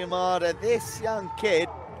of Shimada. This young kid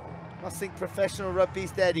must think professional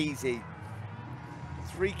rugby's dead easy.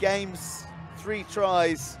 3 games, 3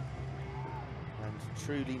 tries, and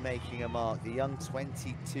truly making a mark. The young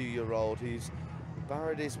 22-year-old who's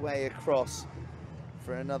burrowed his way across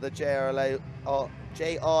for another JRLO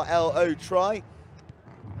try,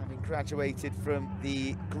 having graduated from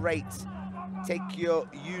the great Tokyo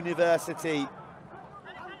University,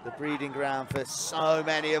 the breeding ground for so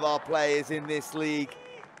many of our players in this league.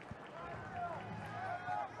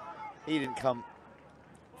 He didn't come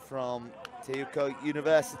from Tokyo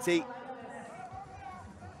University,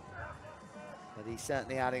 but he's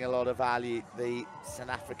certainly adding a lot of value. The South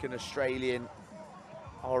African Australian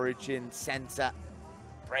origin centre,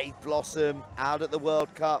 Brave Blossom, out at the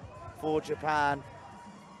World Cup for Japan.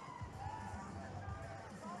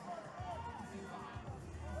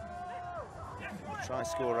 Try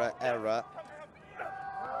scorer error.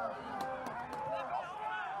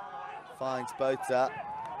 Finds Bota,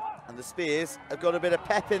 and the Spears have got a bit of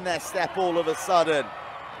pep in their step all of a sudden.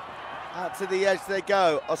 Out to the edge they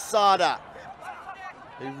go. Osada,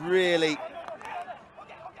 who really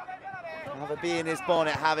have a bee in his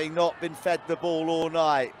bonnet, having not been fed the ball all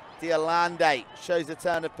night. Diolande shows a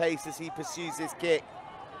turn of pace as he pursues his kick.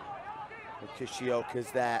 But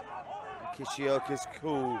Kishioka's there. Kishioka's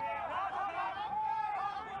cool.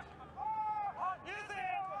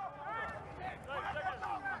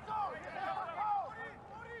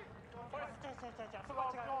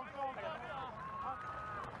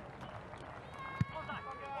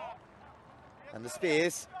 And the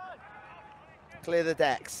Spears clear the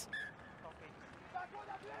decks.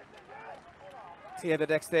 clear the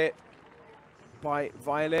decks there by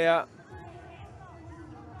Violea.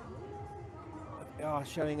 They are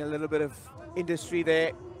showing a little bit of industry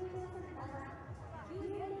there.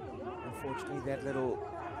 Unfortunately, that little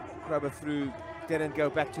grubber through didn't go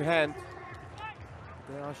back to hand.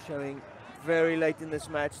 They are showing very late in this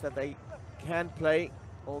match that they can play,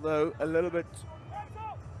 although a little bit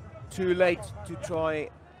too late to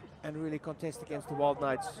try and really contest against the Wild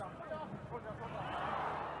Knights.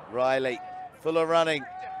 Riley, full of running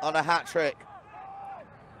on a hat trick.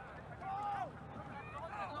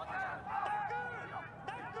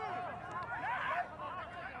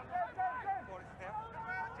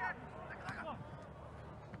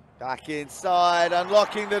 Back inside,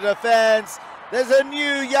 unlocking the defense. There's a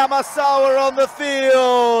new Yamasawa on the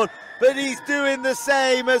field, but he's doing the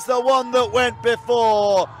same as the one that went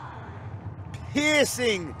before.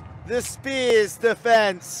 Piercing the Spears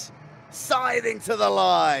defense, scything to the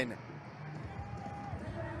line.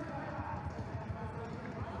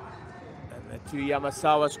 And the two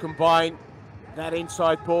Yamasawas combine. That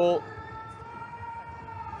inside ball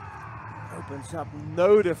opens up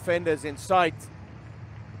no defenders in sight.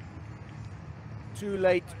 Too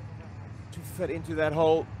late to fit into that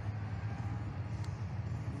hole.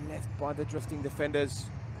 Left by the drifting defenders.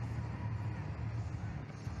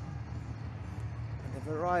 And the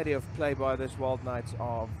variety of play by this Wild Knights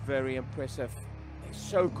are very impressive. They're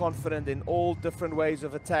so confident in all different ways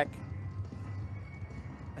of attack.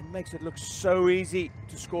 And makes it look so easy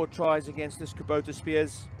to score tries against this Kubota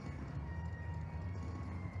Spears.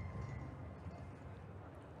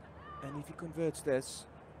 And if he converts this,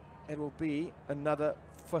 it will be another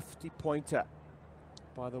 50-pointer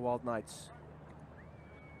by the Wild Knights.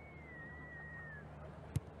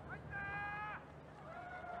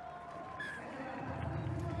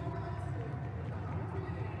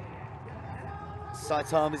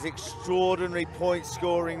 Saitama's extraordinary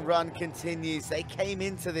point-scoring run continues. They came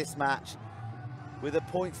into this match with a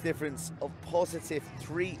points difference of positive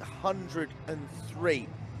 303.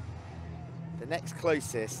 The next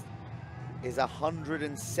closest is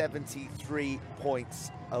 173 points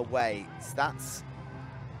away. So that's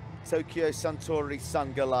Tokyo Suntory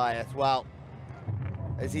Sun Goliath. Well,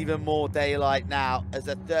 there's even more daylight now as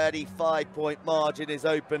a 35-point margin is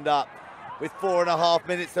opened up with 4.5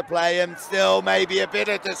 minutes to play, and still maybe a bit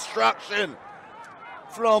of destruction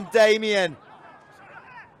from Damien.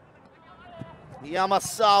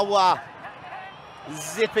 Yamasawa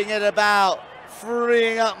zipping it about,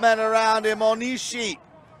 freeing up men around him. Onishi.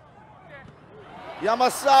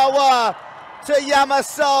 Yamasawa to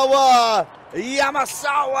Yamasawa.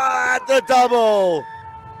 Yamasawa at the double.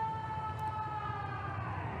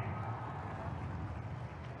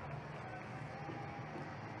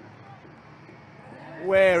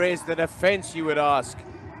 Where is the defense, you would ask?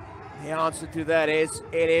 The answer to that is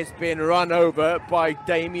it has been run over by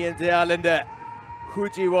Damien de Allende.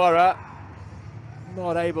 Fujiwara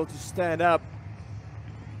not able to stand up.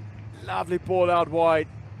 Lovely ball out wide.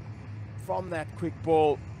 From that quick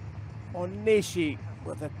ball, Onishi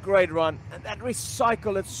with a great run, and that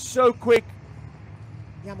recycle, it's so quick.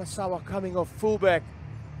 Yamasawa coming off fullback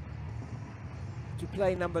to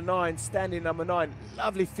play number 9, standing number 9.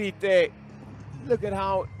 Lovely feet there. Look at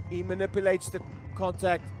how he manipulates the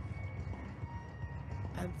contact,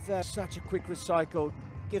 and that's such a quick recycle.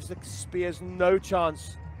 Gives the Spears no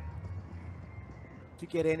chance to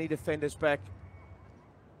get any defenders back.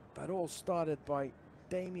 But all started by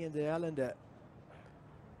Damien de Allende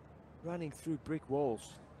running through brick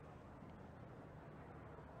walls.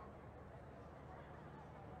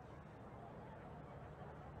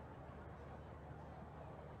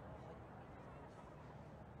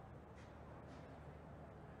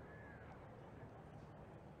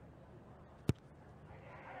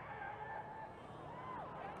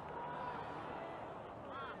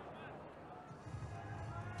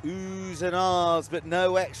 Oohs and ahs, but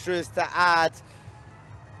no extras to add.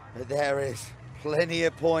 But there is plenty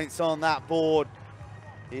of points on that board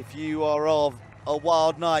if you are of a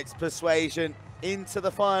Wild Knights persuasion into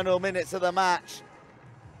the final minutes of the match.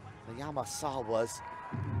 The Yamasawa's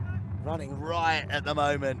running riot at the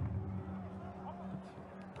moment.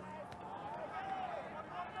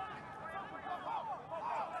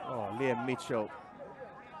 Oh, Liam Mitchell.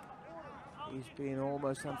 He's been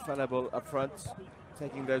almost infallible up front,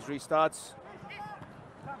 taking those restarts.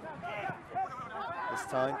 This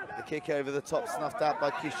time, the kick over the top snuffed out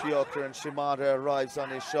by Kishioka, and Shimada arrives on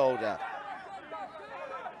his shoulder.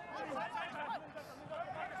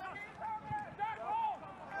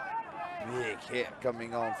 Big hit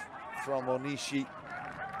coming on from Onishi.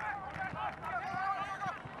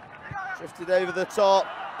 Drifted over the top.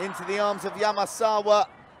 into the arms of Yamasawa.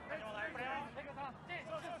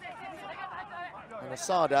 And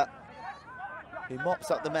Asada, who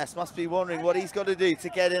mops up the mess, must be wondering what he's got to do to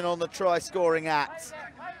get in on the try-scoring act.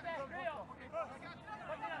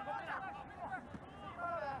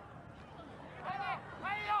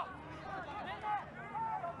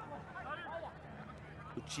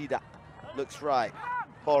 Uchida looks right.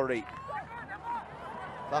 Hori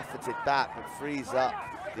buffeted back but frees up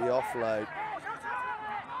the offload.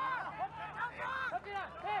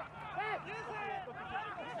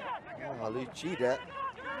 Oh, Uchida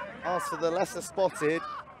asks for the lesser spotted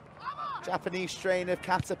Japanese strain of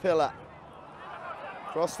Caterpillar.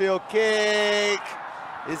 Crossfield kick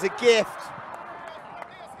is a gift,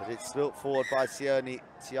 but it's spilt forward by Sione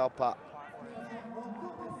Tiapa.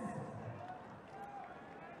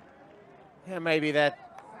 Yeah, maybe that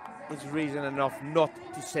is reason enough not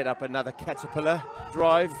to set up another Caterpillar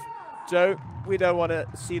drive. Joe, we don't want to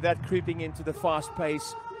see that creeping into the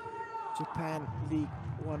fast-paced Japan League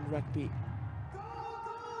One rugby.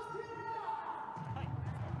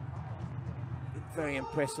 Very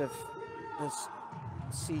impressive this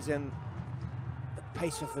season. The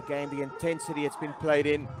pace of the game, the intensity it's been played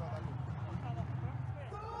in.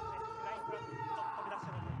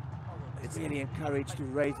 It's really encouraged to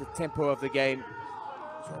raise the tempo of the game.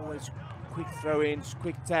 It's always quick throw-ins,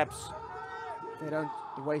 quick taps. They don't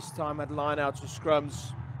waste time at line-outs or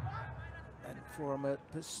scrums. And from a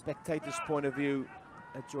spectator's point of view,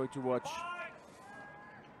 a joy to watch.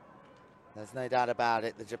 There's no doubt about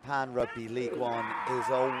it. The Japan Rugby League One is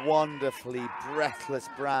a wonderfully breathless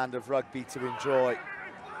brand of rugby to enjoy.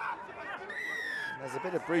 There's a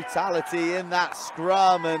bit of brutality in that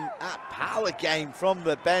scrum and that power game from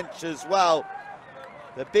the bench as well.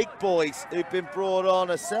 The big boys who've been brought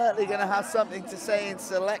on are certainly going to have something to say in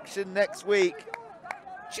selection next week.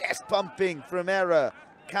 Chest pumping from Era,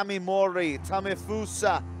 Kamimori,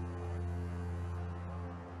 Tamefusa.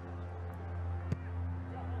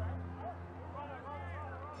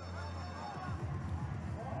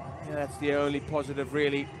 Yeah, that's the only positive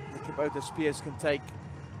really the Kubota Spears can take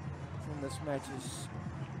from this match is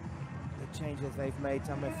the changes they've made.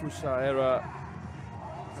 Tamefusa, Era,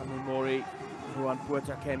 Kamimori, Juan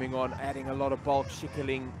Puerta coming on, adding a lot of bulk,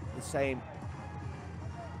 Schickerling the same.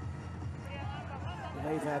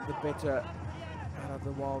 They've had the better out of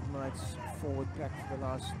the Wild Knights forward pack for the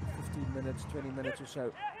last 15 minutes, 20 minutes or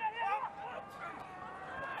so.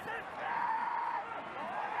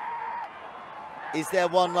 Is there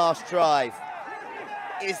one last drive?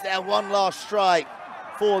 Is there one last strike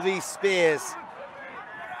for these Spears?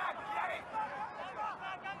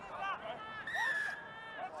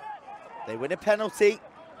 They win a penalty.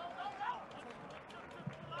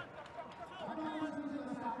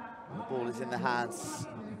 The ball is in the hands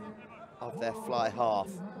of their fly half.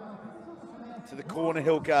 To the corner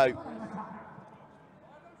he'll go.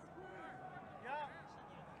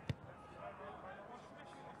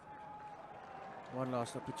 One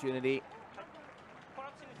last opportunity.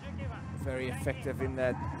 Very effective in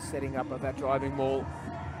that setting up of that driving maul.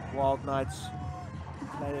 Wild Knights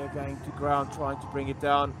player going to ground, trying to bring it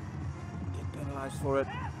down. Get penalised for it.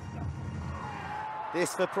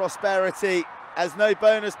 This for Prosperity, as no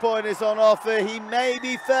bonus point is on offer. He may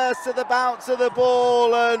be first to the bounce of the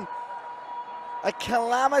ball, and a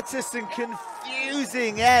calamitous and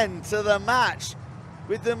confusing end to the match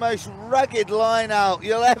with the most rugged line out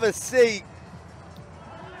you'll ever see.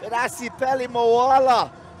 But Asipeli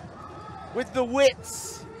Moala with the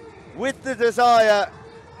wits, with the desire,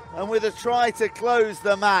 and with a try to close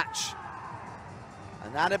the match.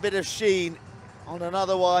 And add a bit of sheen on an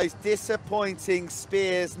otherwise disappointing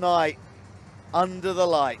Spears night under the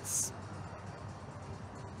lights.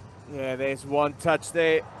 Yeah, there's one touch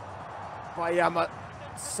there by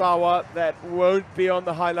Yamasawa that won't be on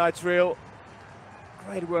the highlights reel.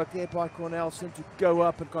 Great work there by Cornelson to go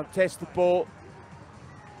up and contest the ball.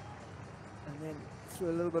 And then through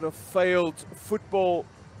a little bit of failed football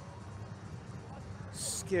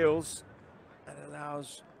skills, that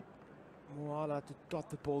allows Moala to dot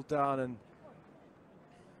the ball down and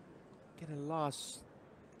get a last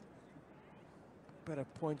better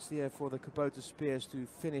points there for the Kubota Spears to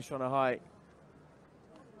finish on a high.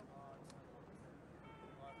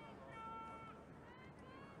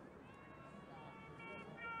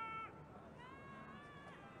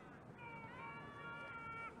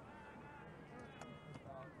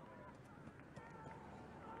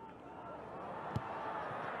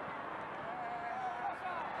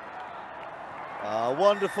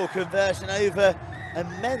 Wonderful conversion over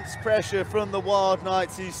immense pressure from the Wild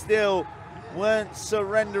Knights, who still weren't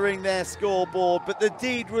surrendering their scoreboard, but the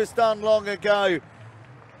deed was done long ago.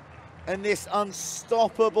 And this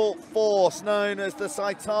unstoppable force known as the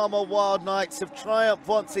Saitama Wild Knights have triumphed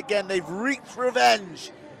once again. They've wreaked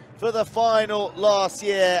revenge for the final last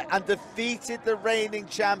year and defeated the reigning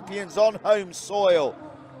champions on home soil.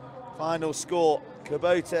 Final score,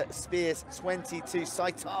 Kubota Spears 22,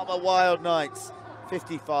 Saitama Wild Knights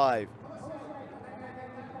 55.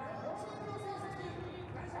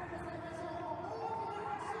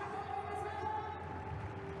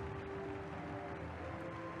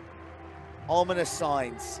 Ominous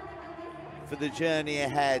signs for the journey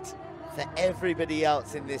ahead for everybody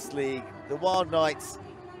else in this league. The Wild Knights,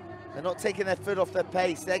 they're not taking their foot off their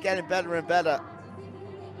pace. They're getting better and better.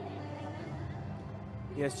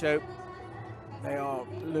 Yes, Joe. They are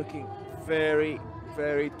looking very,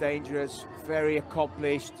 very dangerous, very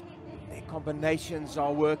accomplished. Their combinations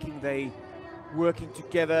are working. They working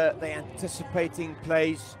together. They're anticipating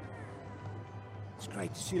plays. It's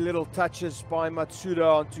great to see little touches by Matsuda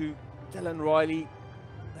onto Dylan Riley.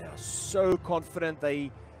 They are so confident.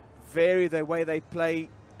 They vary the way they play.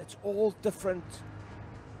 It's all different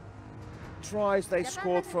tries they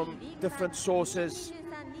scored from different sources.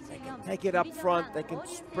 They can take it up front. They can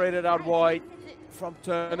spread it out wide from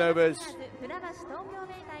turnovers.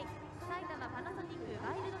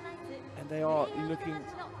 And they are looking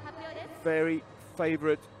very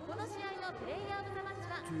favourite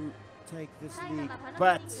to take this league,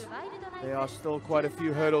 but there are still quite a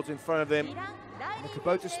few hurdles in front of them. And the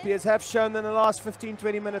Kubota Spears have shown in the last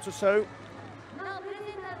 15-20 minutes or so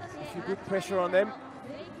a few good pressure on them,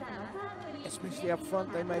 especially up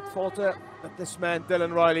front. They may falter, but this man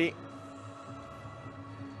Dylan Riley,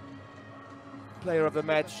 player of the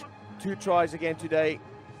match, 2 tries again today,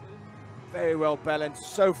 very well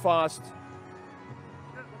balanced, so fast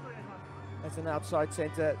as an outside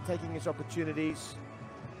centre, taking his opportunities.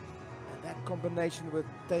 That combination with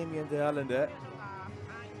Damien de Hollander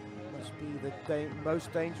must be the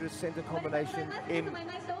most dangerous centre combination in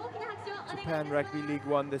Japan Rugby League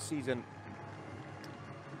 1 this season.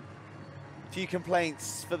 Few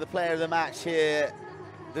complaints for the player of the match here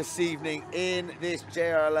this evening in this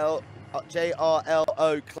JRLO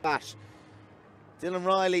clash. Dylan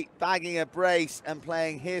Riley bagging a brace and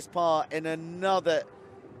playing his part in another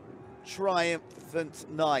triumphant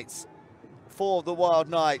night for the Wild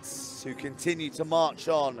Knights, who continue to march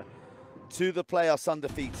on to the playoffs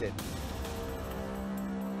undefeated.